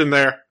emotion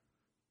there.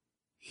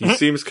 He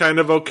seems kind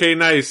of okay,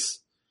 nice.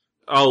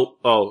 Oh,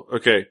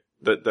 okay.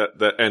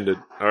 That ended.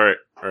 Alright.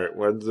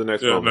 When's the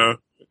next moment? No.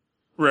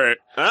 Right.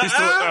 He's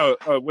still,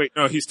 wait,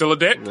 no, he's still a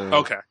dick? No.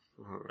 Okay.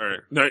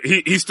 Alright. No,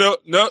 he's still,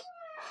 no.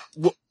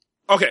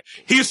 Okay.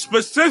 He's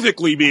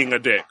specifically being a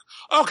dick.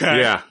 Okay.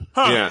 Yeah.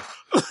 Huh. Yeah.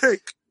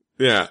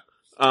 Yeah.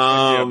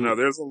 No,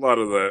 there's a lot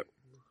of that.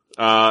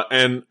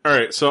 And,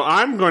 alright, so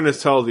I'm going to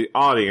tell the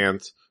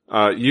audience,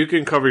 you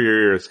can cover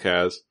your ears,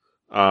 Kaz,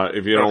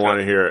 if you don't want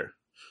to hear it.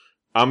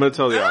 I'm going to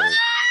tell the audience.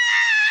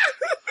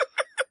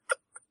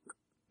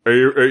 Are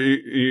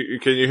you,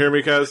 can you hear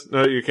me, Kaz?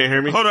 No, you can't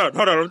hear me? Hold on.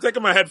 I'm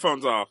taking my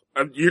headphones off.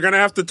 You're going to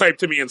have to type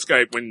to me in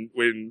Skype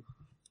when.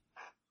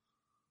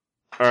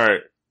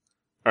 Alright.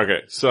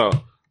 Okay, so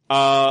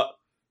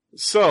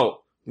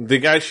the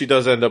guy she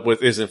does end up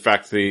with is in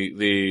fact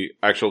the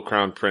actual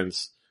crown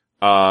prince.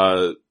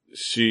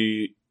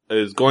 She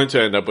is going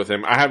to end up with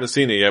him. I haven't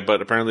seen it yet,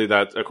 but apparently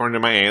that, according to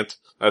my aunt,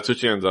 that's what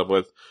she ends up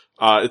with.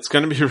 It's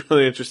gonna be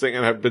really interesting,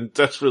 and I've been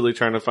desperately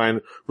trying to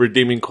find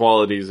redeeming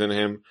qualities in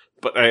him.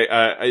 But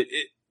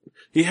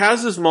he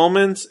has his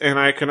moments, and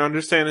I can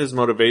understand his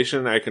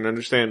motivation. I can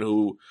understand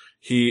who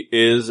he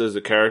is as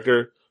a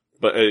character,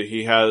 but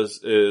he has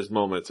his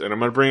moments. And I'm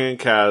gonna bring in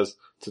Kaz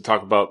to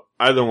talk about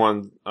either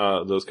one,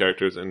 those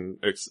characters and,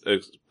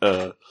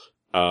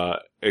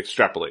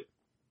 extrapolate.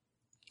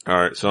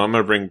 Alright, so I'm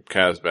gonna bring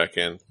Kaz back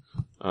in.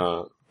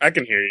 I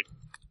can hear you.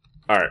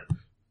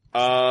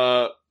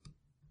 Alright.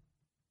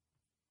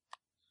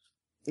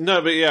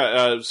 No, but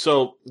yeah,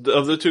 so,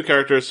 of the two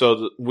characters,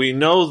 we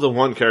know the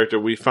one character,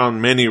 we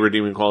found many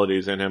redeeming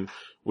qualities in him.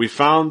 We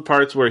found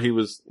parts where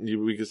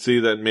we could see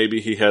that maybe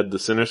he had the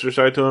sinister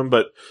side to him,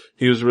 but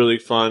he was really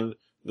fun.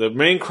 The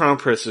main crown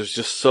prince is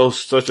just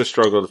such a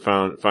struggle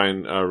to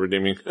find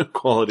redeeming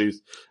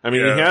qualities. I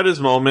mean, He had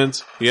his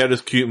moments, he had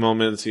his cute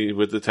moments,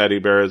 with the teddy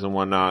bears and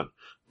whatnot,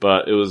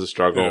 but it was a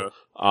struggle.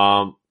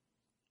 Yeah.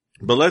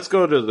 But let's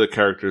go to the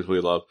characters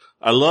we love.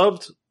 I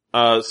loved,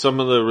 some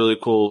of the really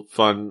cool,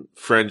 fun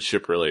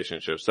friendship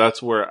relationships.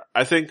 That's where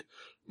I think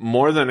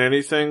more than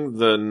anything,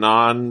 the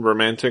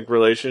non-romantic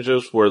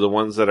relationships were the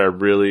ones that I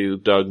really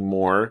dug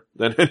more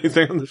than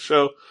anything on the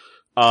show.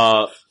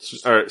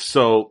 Alright,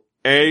 so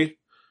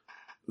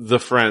the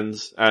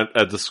friends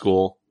at the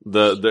school,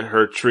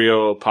 her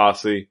trio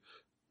posse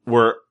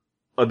were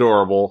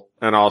adorable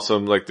and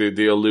awesome. Like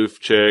the aloof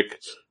chick,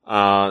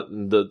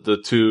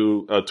 the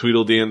two,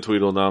 Tweedledee and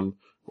Tweedledum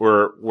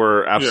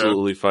were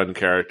absolutely fun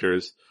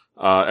characters,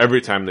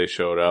 every time they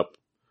showed up.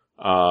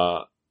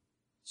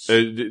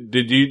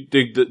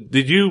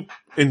 Did you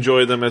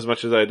enjoy them as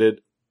much as I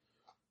did?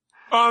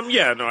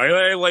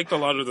 I liked a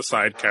lot of the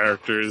side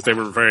characters. They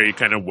were very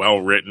kind of well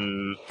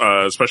written,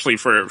 especially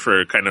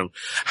for kind of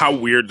how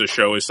weird the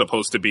show is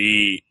supposed to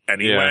be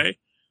anyway.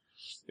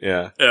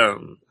 Yeah.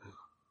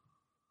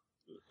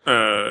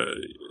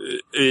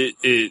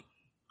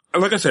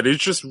 Like I said,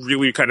 it's just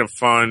really kind of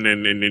fun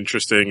and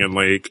interesting and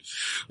I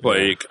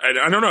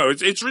don't know,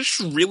 it's just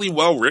really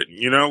well written,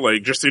 you know,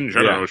 like just in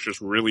general, It's just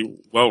really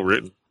well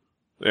written.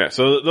 Yeah,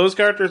 so those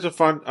characters are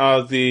fun.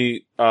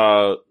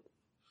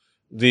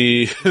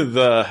 The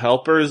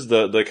helpers,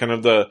 the kind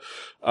of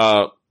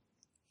I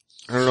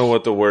don't know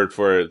what the word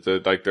for it,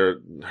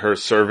 her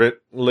servant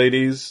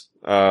ladies,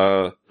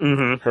 her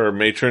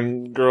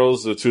matron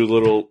girls, the two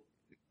little,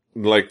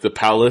 like the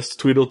palace,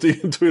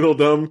 Tweedledee and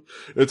Tweedledum.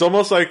 It's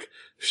almost like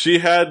she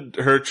had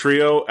her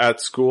trio at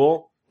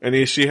school,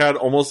 and she had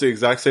almost the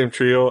exact same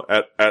trio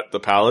at the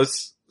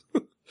palace.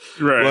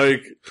 Right.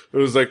 Like, it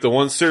was like the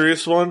one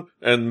serious one,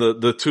 and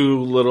the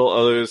two little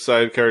other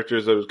side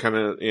characters that was kind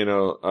of,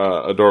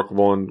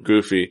 adorable and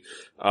goofy.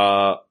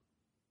 But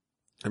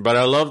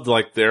I loved,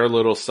 like, their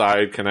little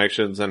side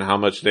connections and how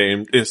much they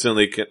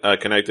instantly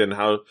connected, and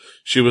how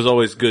she was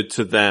always good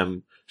to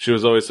them. She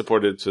was always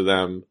supportive to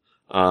them,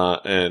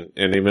 and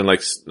even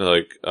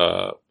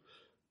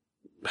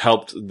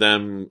helped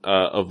them,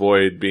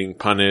 avoid being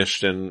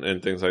punished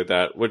and things like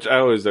that, which I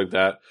always liked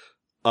that.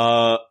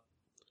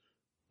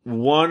 The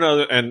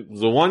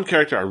one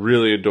character I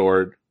really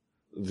adored,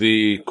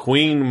 the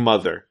Queen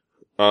Mother,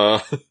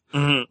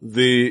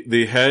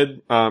 the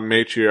head,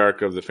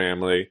 matriarch of the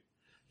family.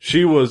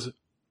 She was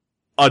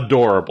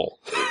adorable.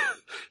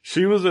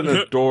 She was an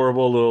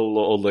adorable little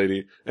old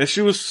lady, and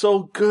she was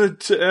so good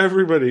to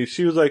everybody.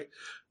 She was like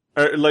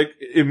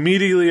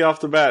immediately off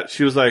the bat,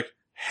 she was like,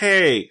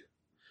 "Hey,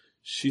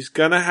 she's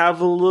gonna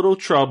have a little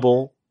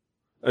trouble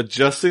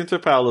adjusting to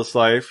palace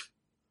life.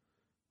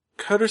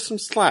 Cut her some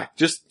slack.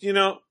 Just, be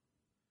a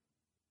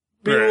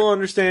little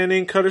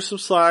understanding, cut her some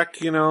slack,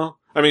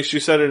 I mean, she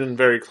said it in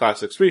very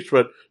classic speech,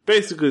 but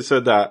basically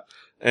said that.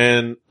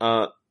 And,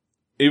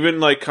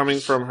 even like coming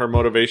from her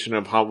motivation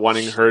of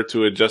wanting her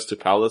to adjust to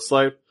palace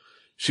life,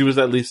 she was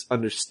at least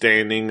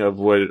understanding of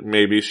what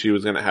maybe she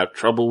was going to have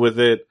trouble with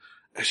it.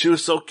 And she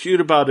was so cute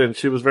about it. And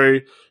she was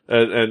very,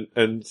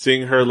 and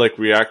seeing her like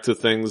react to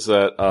things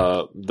that,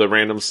 the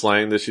random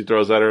slang that she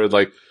throws at her,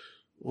 like,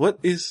 what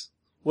is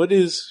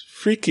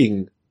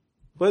freaking?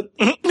 What?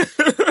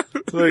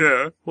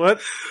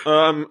 What?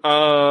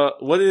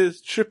 What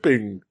is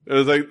tripping? It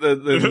was like,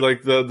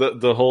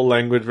 the whole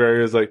language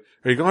barrier is like,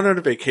 are you going on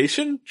a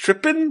vacation?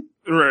 Tripping?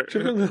 Right.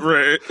 Tripping?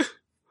 Right.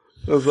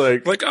 I was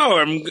like,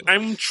 oh,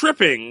 I'm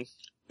tripping.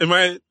 Am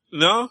I?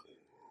 No?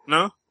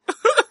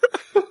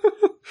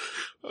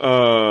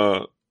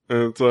 And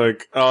it's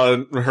like,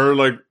 her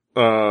like,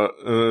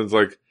 and it's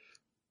like,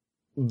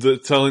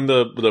 telling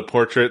the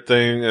portrait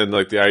thing and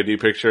like the ID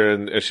picture,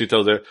 and she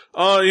tells her,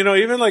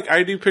 even like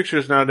ID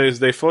pictures nowadays,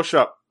 they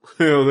Photoshop,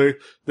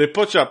 they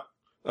push up,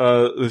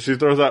 she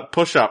throws out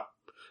push up,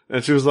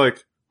 and she was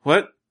like,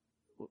 what?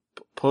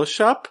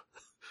 Push up?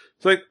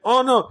 It's like,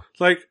 oh no,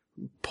 like,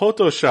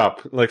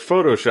 Photoshop, like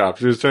Photoshop.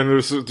 She was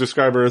trying to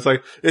describe her as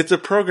like, it's a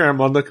program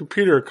on the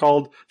computer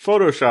called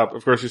Photoshop.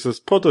 Of course she says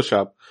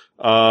Photoshop.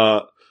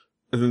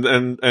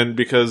 And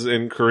because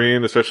in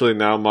Korean, especially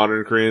now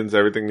modern Koreans,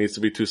 everything needs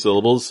to be 2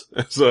 syllables.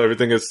 So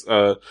everything is,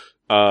 turned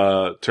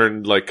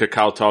like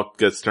Kakao Talk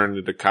gets turned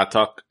into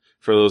Katalk.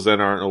 For those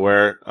that aren't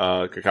aware,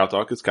 Kakao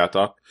Talk is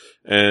Katalk.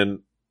 And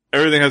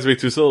everything has to be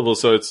 2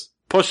 syllables, so it's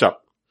push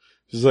up.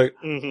 She's like,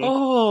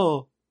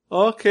 oh,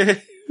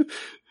 okay.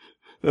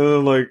 And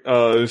then like,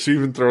 she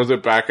even throws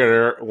it back at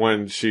her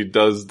when she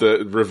does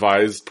the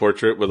revised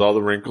portrait with all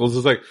the wrinkles.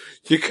 It's like,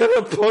 you could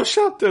have push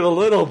upped it a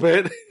little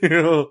bit,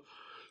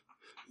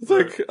 It's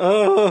like,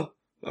 it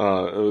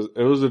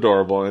was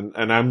adorable.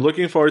 And I'm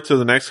looking forward to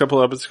the next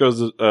couple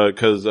episodes,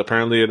 cause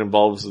apparently it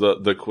involves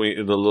the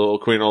queen, the little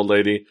queen old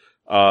lady,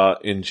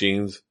 in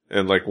jeans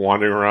and like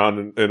wandering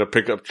around in a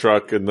pickup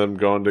truck and them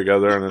going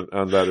together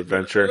on that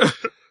adventure.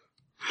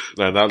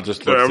 And that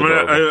just looks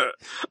adorable.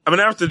 I'm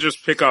gonna have to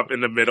just pick up in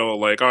the middle.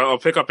 Like, I'll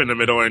pick up in the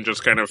middle and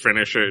just kind of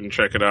finish it and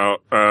check it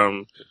out.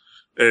 And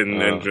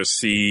just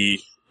see,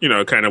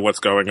 kind of what's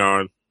going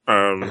on.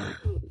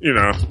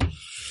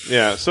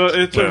 Yeah, so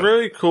it's a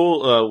really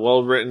cool,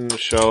 well-written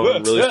show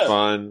and really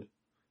fun,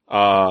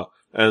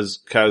 as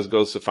Kaz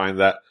goes to find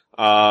that.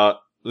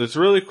 It's a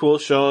really cool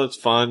show, it's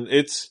fun.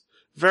 It's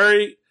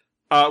very,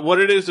 what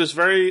it is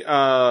very,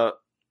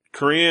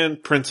 Korean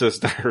Princess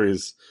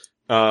Diaries.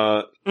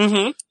 It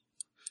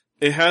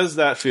has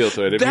that feel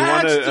to it. If you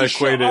want to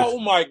equate it. Oh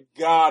my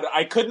god,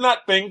 I could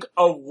not think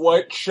of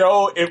what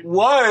show it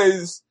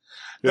was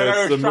that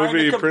I was trying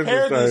to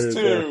compare this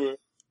to. Yeah.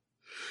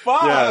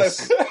 Fuck!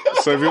 Yes.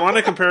 So if you want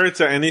to compare it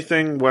to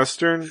anything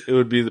Western, it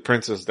would be the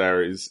Princess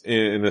Diaries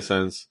in a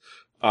sense.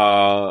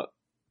 And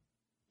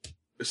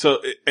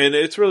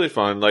it's really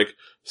fun. Like,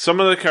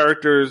 some of the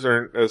characters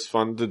aren't as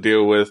fun to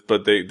deal with,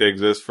 but they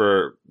exist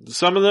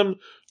some of them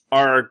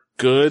are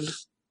good,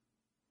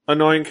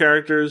 annoying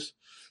characters.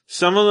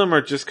 Some of them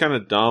are just kind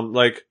of dumb.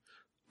 Like,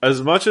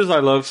 as much as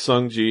I love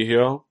Sung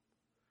Ji-hyo,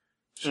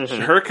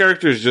 her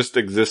characters just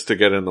exist to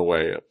get in the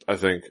way, I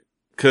think.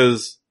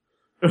 Cause,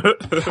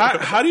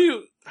 how do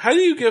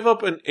you give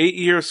up an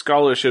 8-year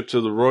scholarship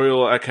to the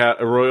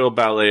Royal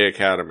Ballet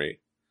Academy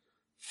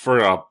for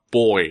a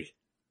boy?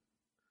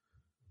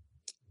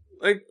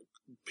 Like,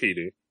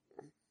 PD.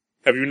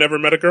 Have you never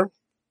met a girl?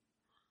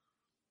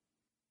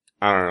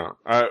 I don't know.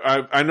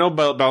 I know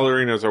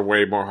ballerinas are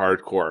way more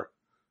hardcore.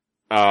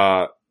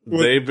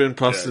 They've been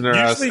busting their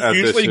ass at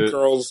this shit.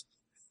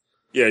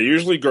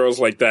 Usually girls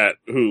like that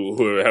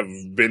who have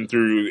been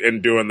through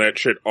and doing that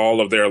shit all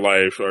of their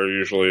life are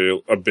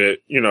usually a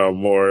bit,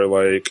 more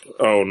like,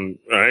 oh,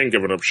 I ain't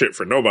giving up shit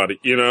for nobody,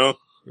 Yeah.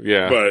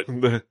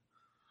 But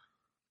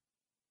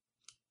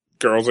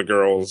girls are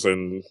girls,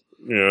 and,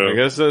 I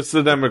guess that's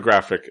the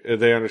demographic.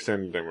 They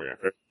understand the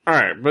demographic.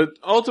 Alright, but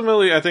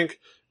ultimately I think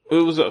it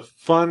was a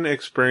fun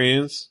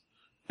experience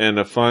and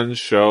a fun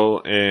show,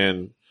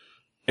 and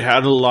it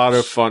had a lot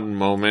of fun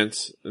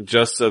moments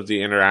just of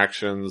the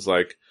interactions,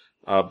 like,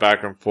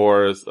 back and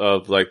forth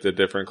of like the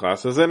different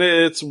classes. And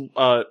it's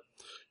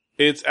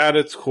at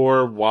its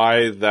core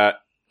why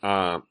that,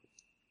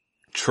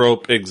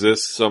 trope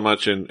exists so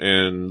much in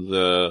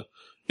the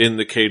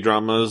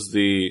K-dramas,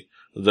 the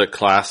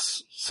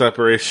class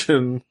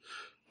separation,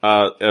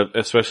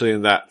 especially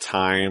in that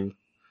time.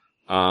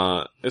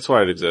 It's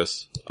why it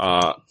exists.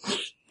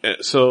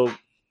 So,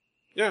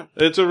 yeah,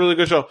 it's a really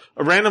good show.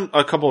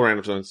 A couple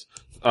random things.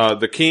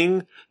 The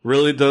king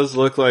really does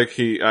look like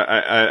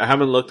I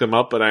haven't looked him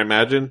up, but I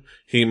imagine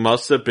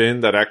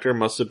that actor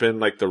must have been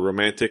like the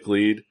romantic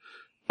lead,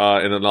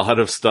 in a lot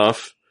of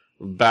stuff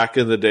back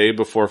in the day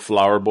before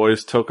Flower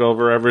Boys took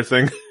over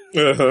everything.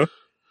 Uh-huh.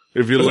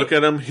 If you look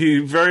at him, he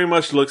very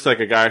much looks like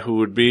a guy who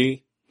would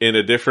be in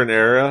a different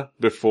era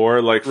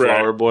before, like Right.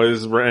 Flower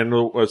Boys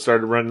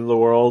started running the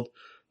world,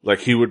 like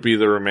he would be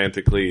the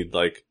romantic lead.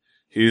 Like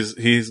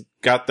he's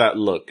got that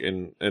look,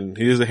 and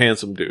he's a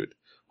handsome dude.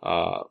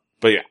 But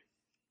yeah,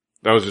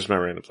 that was just my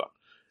random thought.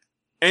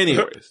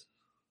 Anyways,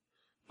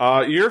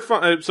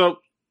 so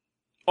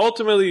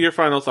ultimately your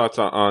final thoughts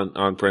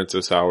on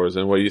Princess Hours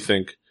and what you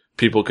think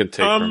people can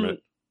take from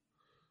it.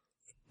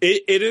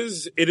 It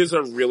is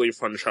a really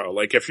fun show.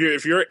 Like if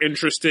you're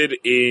interested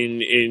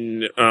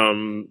in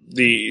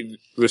the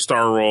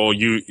star role,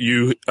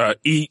 you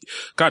eat.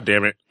 God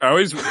damn it! I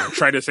always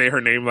try to say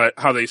her name like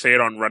how they say it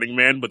on Running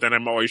Man, but then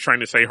I'm always trying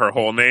to say her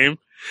whole name.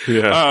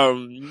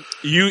 Yeah.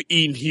 Yu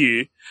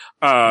In-hee.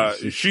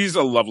 She's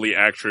a lovely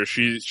actress.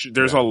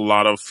 There's a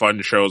lot of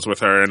fun shows with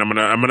her, and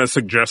I'm gonna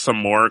suggest some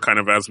more kind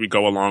of as we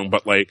go along.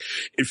 But like,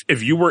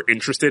 if you were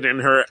interested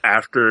in her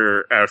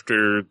after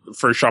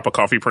First Shop of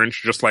Coffee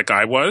Prince, just like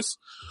I was,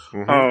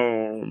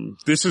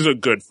 this is a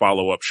good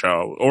follow-up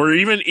show. Or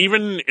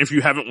even if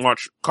you haven't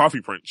watched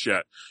Coffee Prince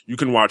yet, you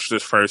can watch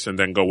this first and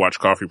then go watch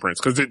Coffee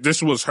Prince. Cause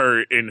this was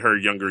her in her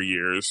younger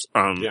years,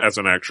 as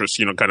an actress,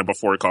 kind of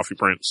before Coffee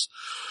Prince.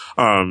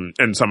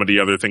 And some of the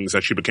other things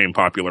that she became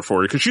popular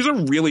for. Cause she's a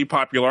really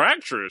popular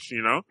actress,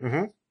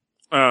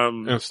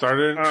 And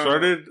started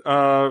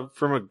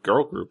from a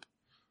girl group.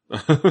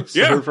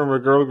 Started from a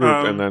girl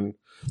group and then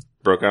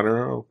broke out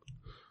her own.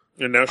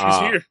 And now she's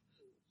here.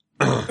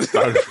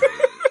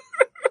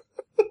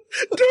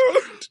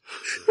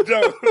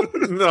 Don't.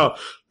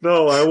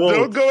 No, I won't.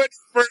 Don't go any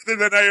further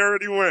than I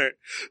already went.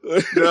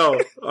 No,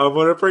 I'm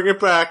gonna bring it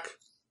back.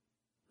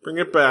 Bring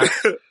it back.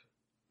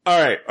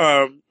 Alright.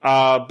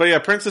 But yeah,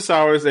 Princess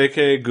Hours,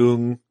 aka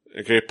Goon,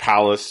 aka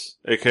Palace,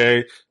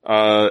 aka,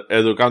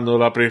 Educando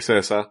la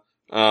Princesa.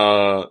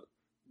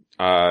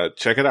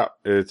 Check it out.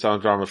 It's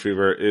on Drama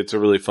Fever. It's a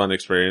really fun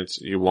experience.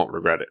 You won't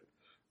regret it.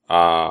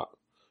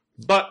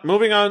 But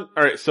moving on.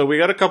 Alright, so we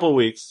got a couple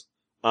weeks.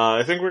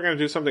 I think we're gonna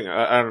do something,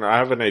 I don't know, I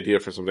have an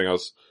idea for something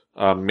else,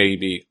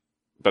 maybe,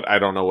 but I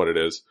don't know what it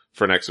is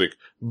for next week.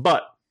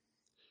 But,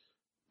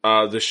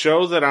 the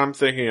show that I'm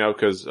thinking of,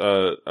 cause,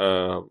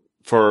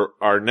 for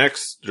our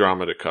next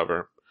drama to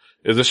cover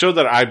is a show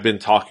that I've been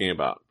talking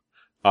about,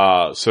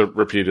 so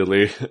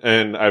repeatedly,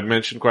 and I've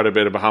mentioned quite a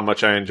bit about how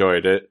much I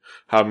enjoyed it,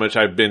 how much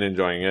I've been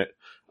enjoying it.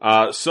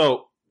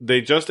 So they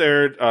just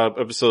aired,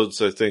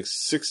 episodes, I think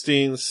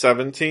 16,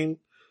 17,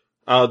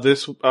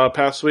 this,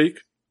 past week.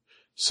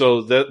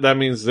 So that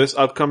means this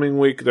upcoming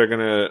week, they're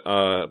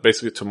gonna,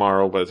 basically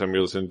tomorrow, by the time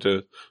you listen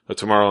to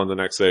tomorrow and the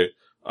next day,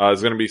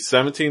 is gonna be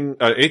 18,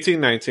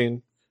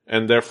 19,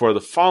 and therefore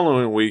the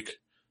following week,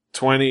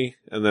 20,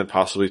 and then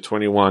possibly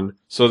 21.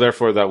 So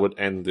therefore that would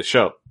end the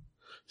show.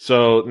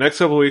 So next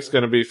couple weeks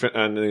gonna be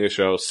ending the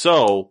show.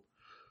 So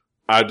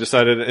I've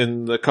decided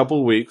in the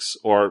couple weeks,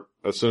 or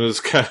as soon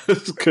as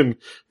Kaz can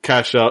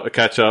catch up,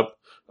 cause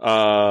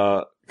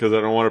I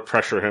don't want to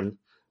pressure him,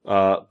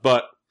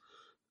 but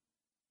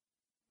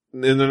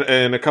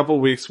in a couple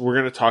weeks, we're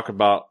going to talk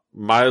about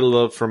My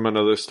Love from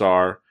Another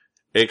Star,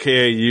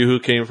 aka You Who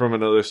Came from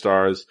Another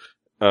Stars,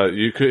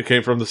 You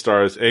Came from the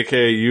Stars,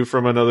 aka You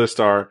from Another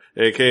Star,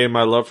 aka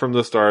My Love from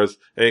the Stars,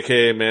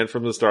 aka Man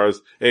from the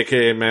Stars,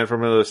 aka Man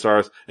from Another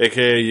Stars,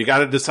 aka you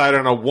gotta decide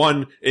on a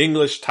one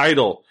English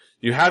title.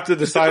 You have to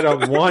decide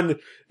on one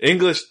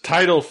English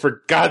title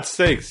for God's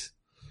sakes.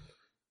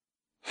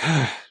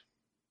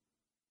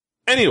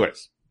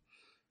 Anyways,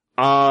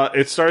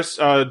 it stars,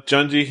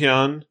 Jun Ji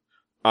Hyun,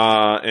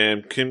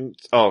 and Kim,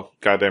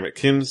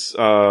 Kim's,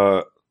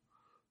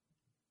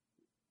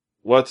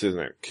 what's his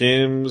name?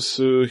 Kim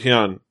Soo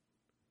Hyun,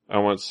 I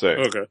want to say.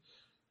 Okay.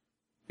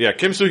 Yeah,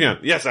 Kim Soo Hyun.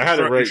 Yes, I had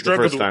it right the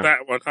first time. With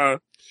that one, huh?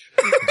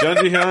 Jun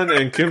Ji Hyun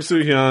and Kim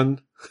Soo Hyun.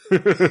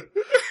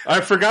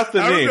 I forgot the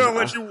name. I was gonna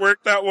let you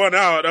work that one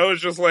out. I was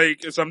just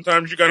like,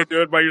 sometimes you gotta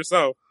do it by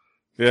yourself.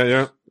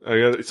 Yeah.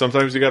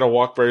 Sometimes you gotta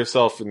walk by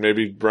yourself and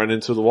maybe run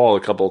into the wall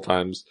a couple of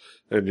times,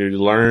 and you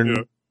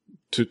learn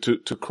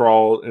to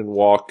crawl and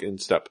walk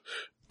and step.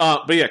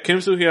 But yeah, Kim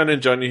Soo Hyun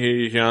and Jun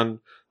Ji Hyun,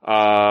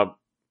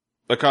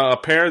 a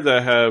pair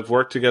that have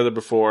worked together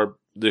before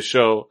this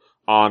show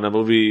on a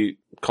movie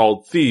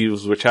called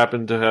Thieves, which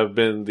happened to have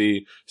been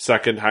the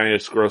second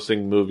highest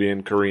grossing movie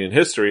in Korean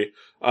history,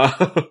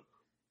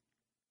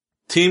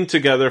 teamed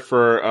together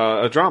for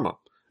a drama.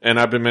 And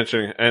I've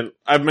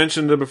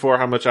mentioned it before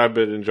how much I've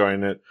been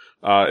enjoying it.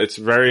 It's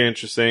very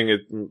interesting.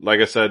 Like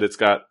I said, it's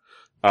got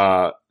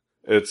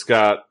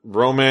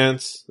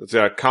romance, it's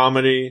got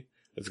comedy,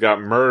 it's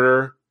got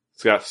murder,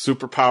 it's got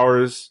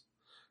superpowers,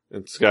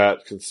 it's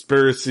got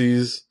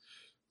conspiracies,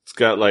 it's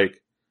got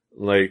like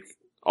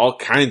all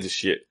kinds of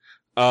shit.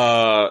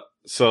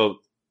 So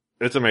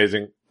it's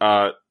amazing.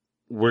 We're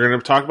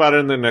gonna talk about it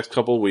in the next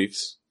couple of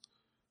weeks.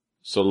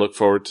 So look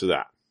forward to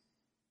that.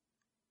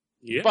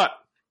 Yeah. But,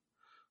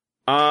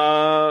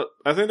 I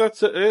think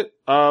that's it.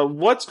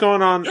 What's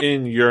going on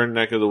in your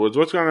neck of the woods?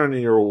 What's going on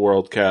in your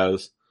world,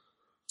 Kaz?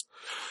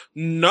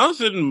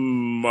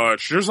 Nothing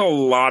much. There's a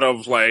lot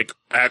of like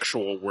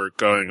actual work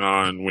going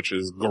on, which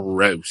is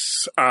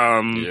gross.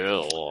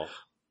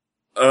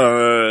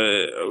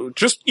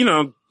 just,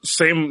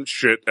 same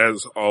shit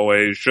as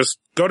always. Just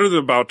go to the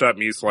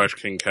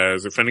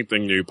about.me/KingKaz. If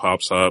anything new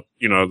pops up,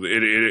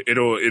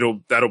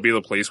 that'll be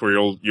the place where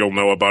you'll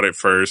know about it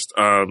first.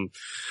 And,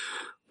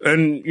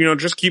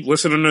 just keep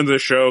listening to the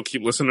show,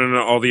 keep listening to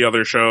all the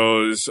other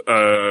shows,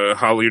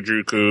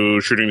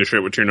 Harajuku, Shooting the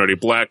Shit with Two Nutty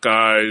Black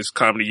Guys,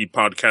 Comedy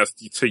Podcast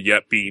to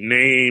Yet Be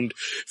Named,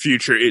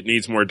 Future It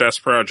Needs More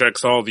Desk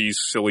Projects, all these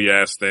silly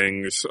ass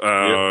things,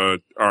 are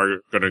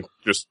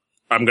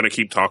I'm gonna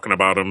keep talking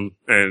about them,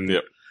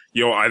 and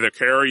you'll either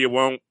care or you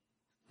won't,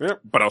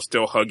 but I'll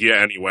still hug you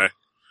anyway.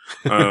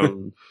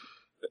 And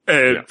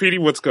Petey,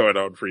 what's going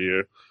on for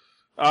you?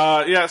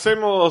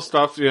 Same old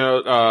stuff,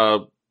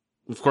 of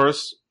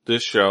course,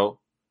 this show.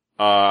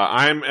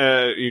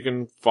 You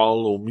can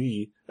follow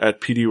me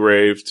at PD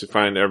Rave to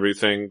find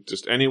everything.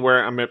 Just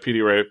anywhere I'm at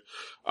PD Rave.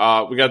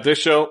 We got this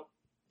show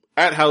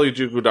at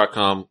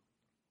harajuku.com.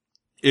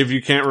 If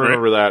you can't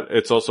remember that,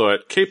 it's also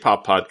at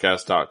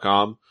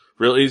kpoppodcast.com.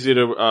 Real easy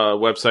to,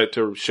 website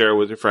to share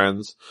with your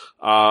friends.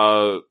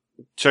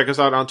 Check us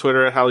out on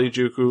Twitter at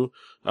harajuku.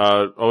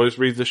 Always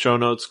read the show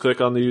notes,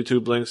 click on the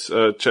YouTube links,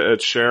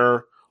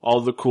 share all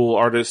the cool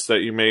artists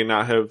that you may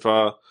not have,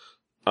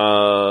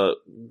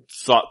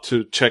 thought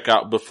to check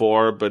out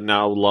before, but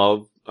now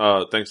love,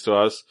 thanks to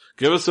us.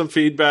 Give us some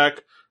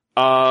feedback.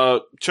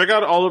 Check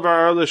out all of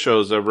our other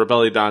shows,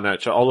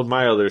 Rebelli.net, all of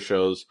my other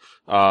shows,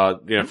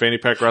 Fanny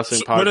Pack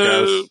Wrestling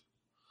Podcast.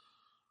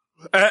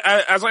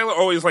 As I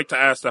always like to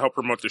ask to help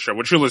promote the show,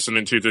 what you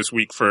listening to this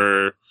week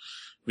for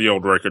the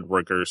old Record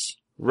Breakers?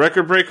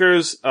 Record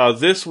Breakers,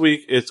 this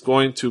week it's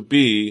going to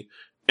be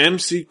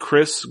MC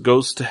Chris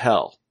Goes to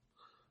Hell.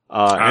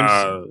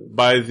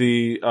 By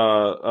the,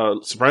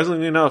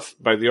 surprisingly enough,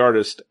 by the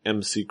artist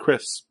MC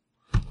Chris.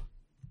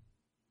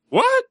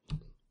 What?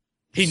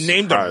 He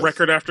named a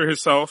record after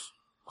himself?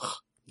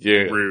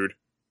 Yeah. Rude.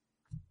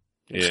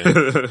 Yeah.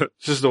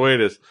 It's just the way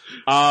it is.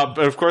 But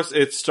of course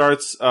it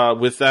starts,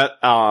 with that,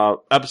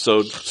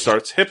 episode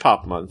starts Hip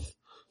Hop Month.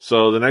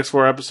 So the next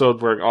 4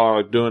 episodes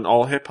we're doing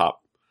all hip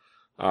hop.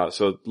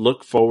 So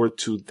look forward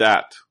to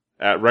that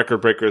at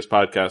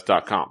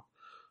recordbreakerspodcast.com.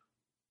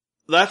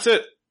 That's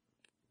it.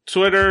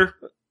 Twitter,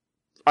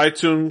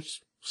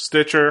 iTunes,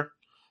 Stitcher,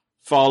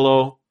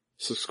 follow,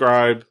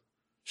 subscribe,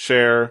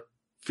 share,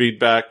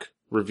 feedback,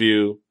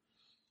 review.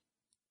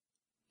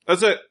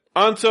 That's it.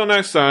 Until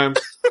next time,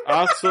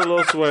 hasta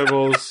los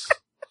huevos.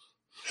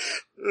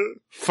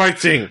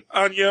 Fighting.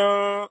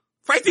 Annyeong.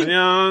 Fighting.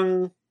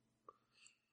 Annyeong.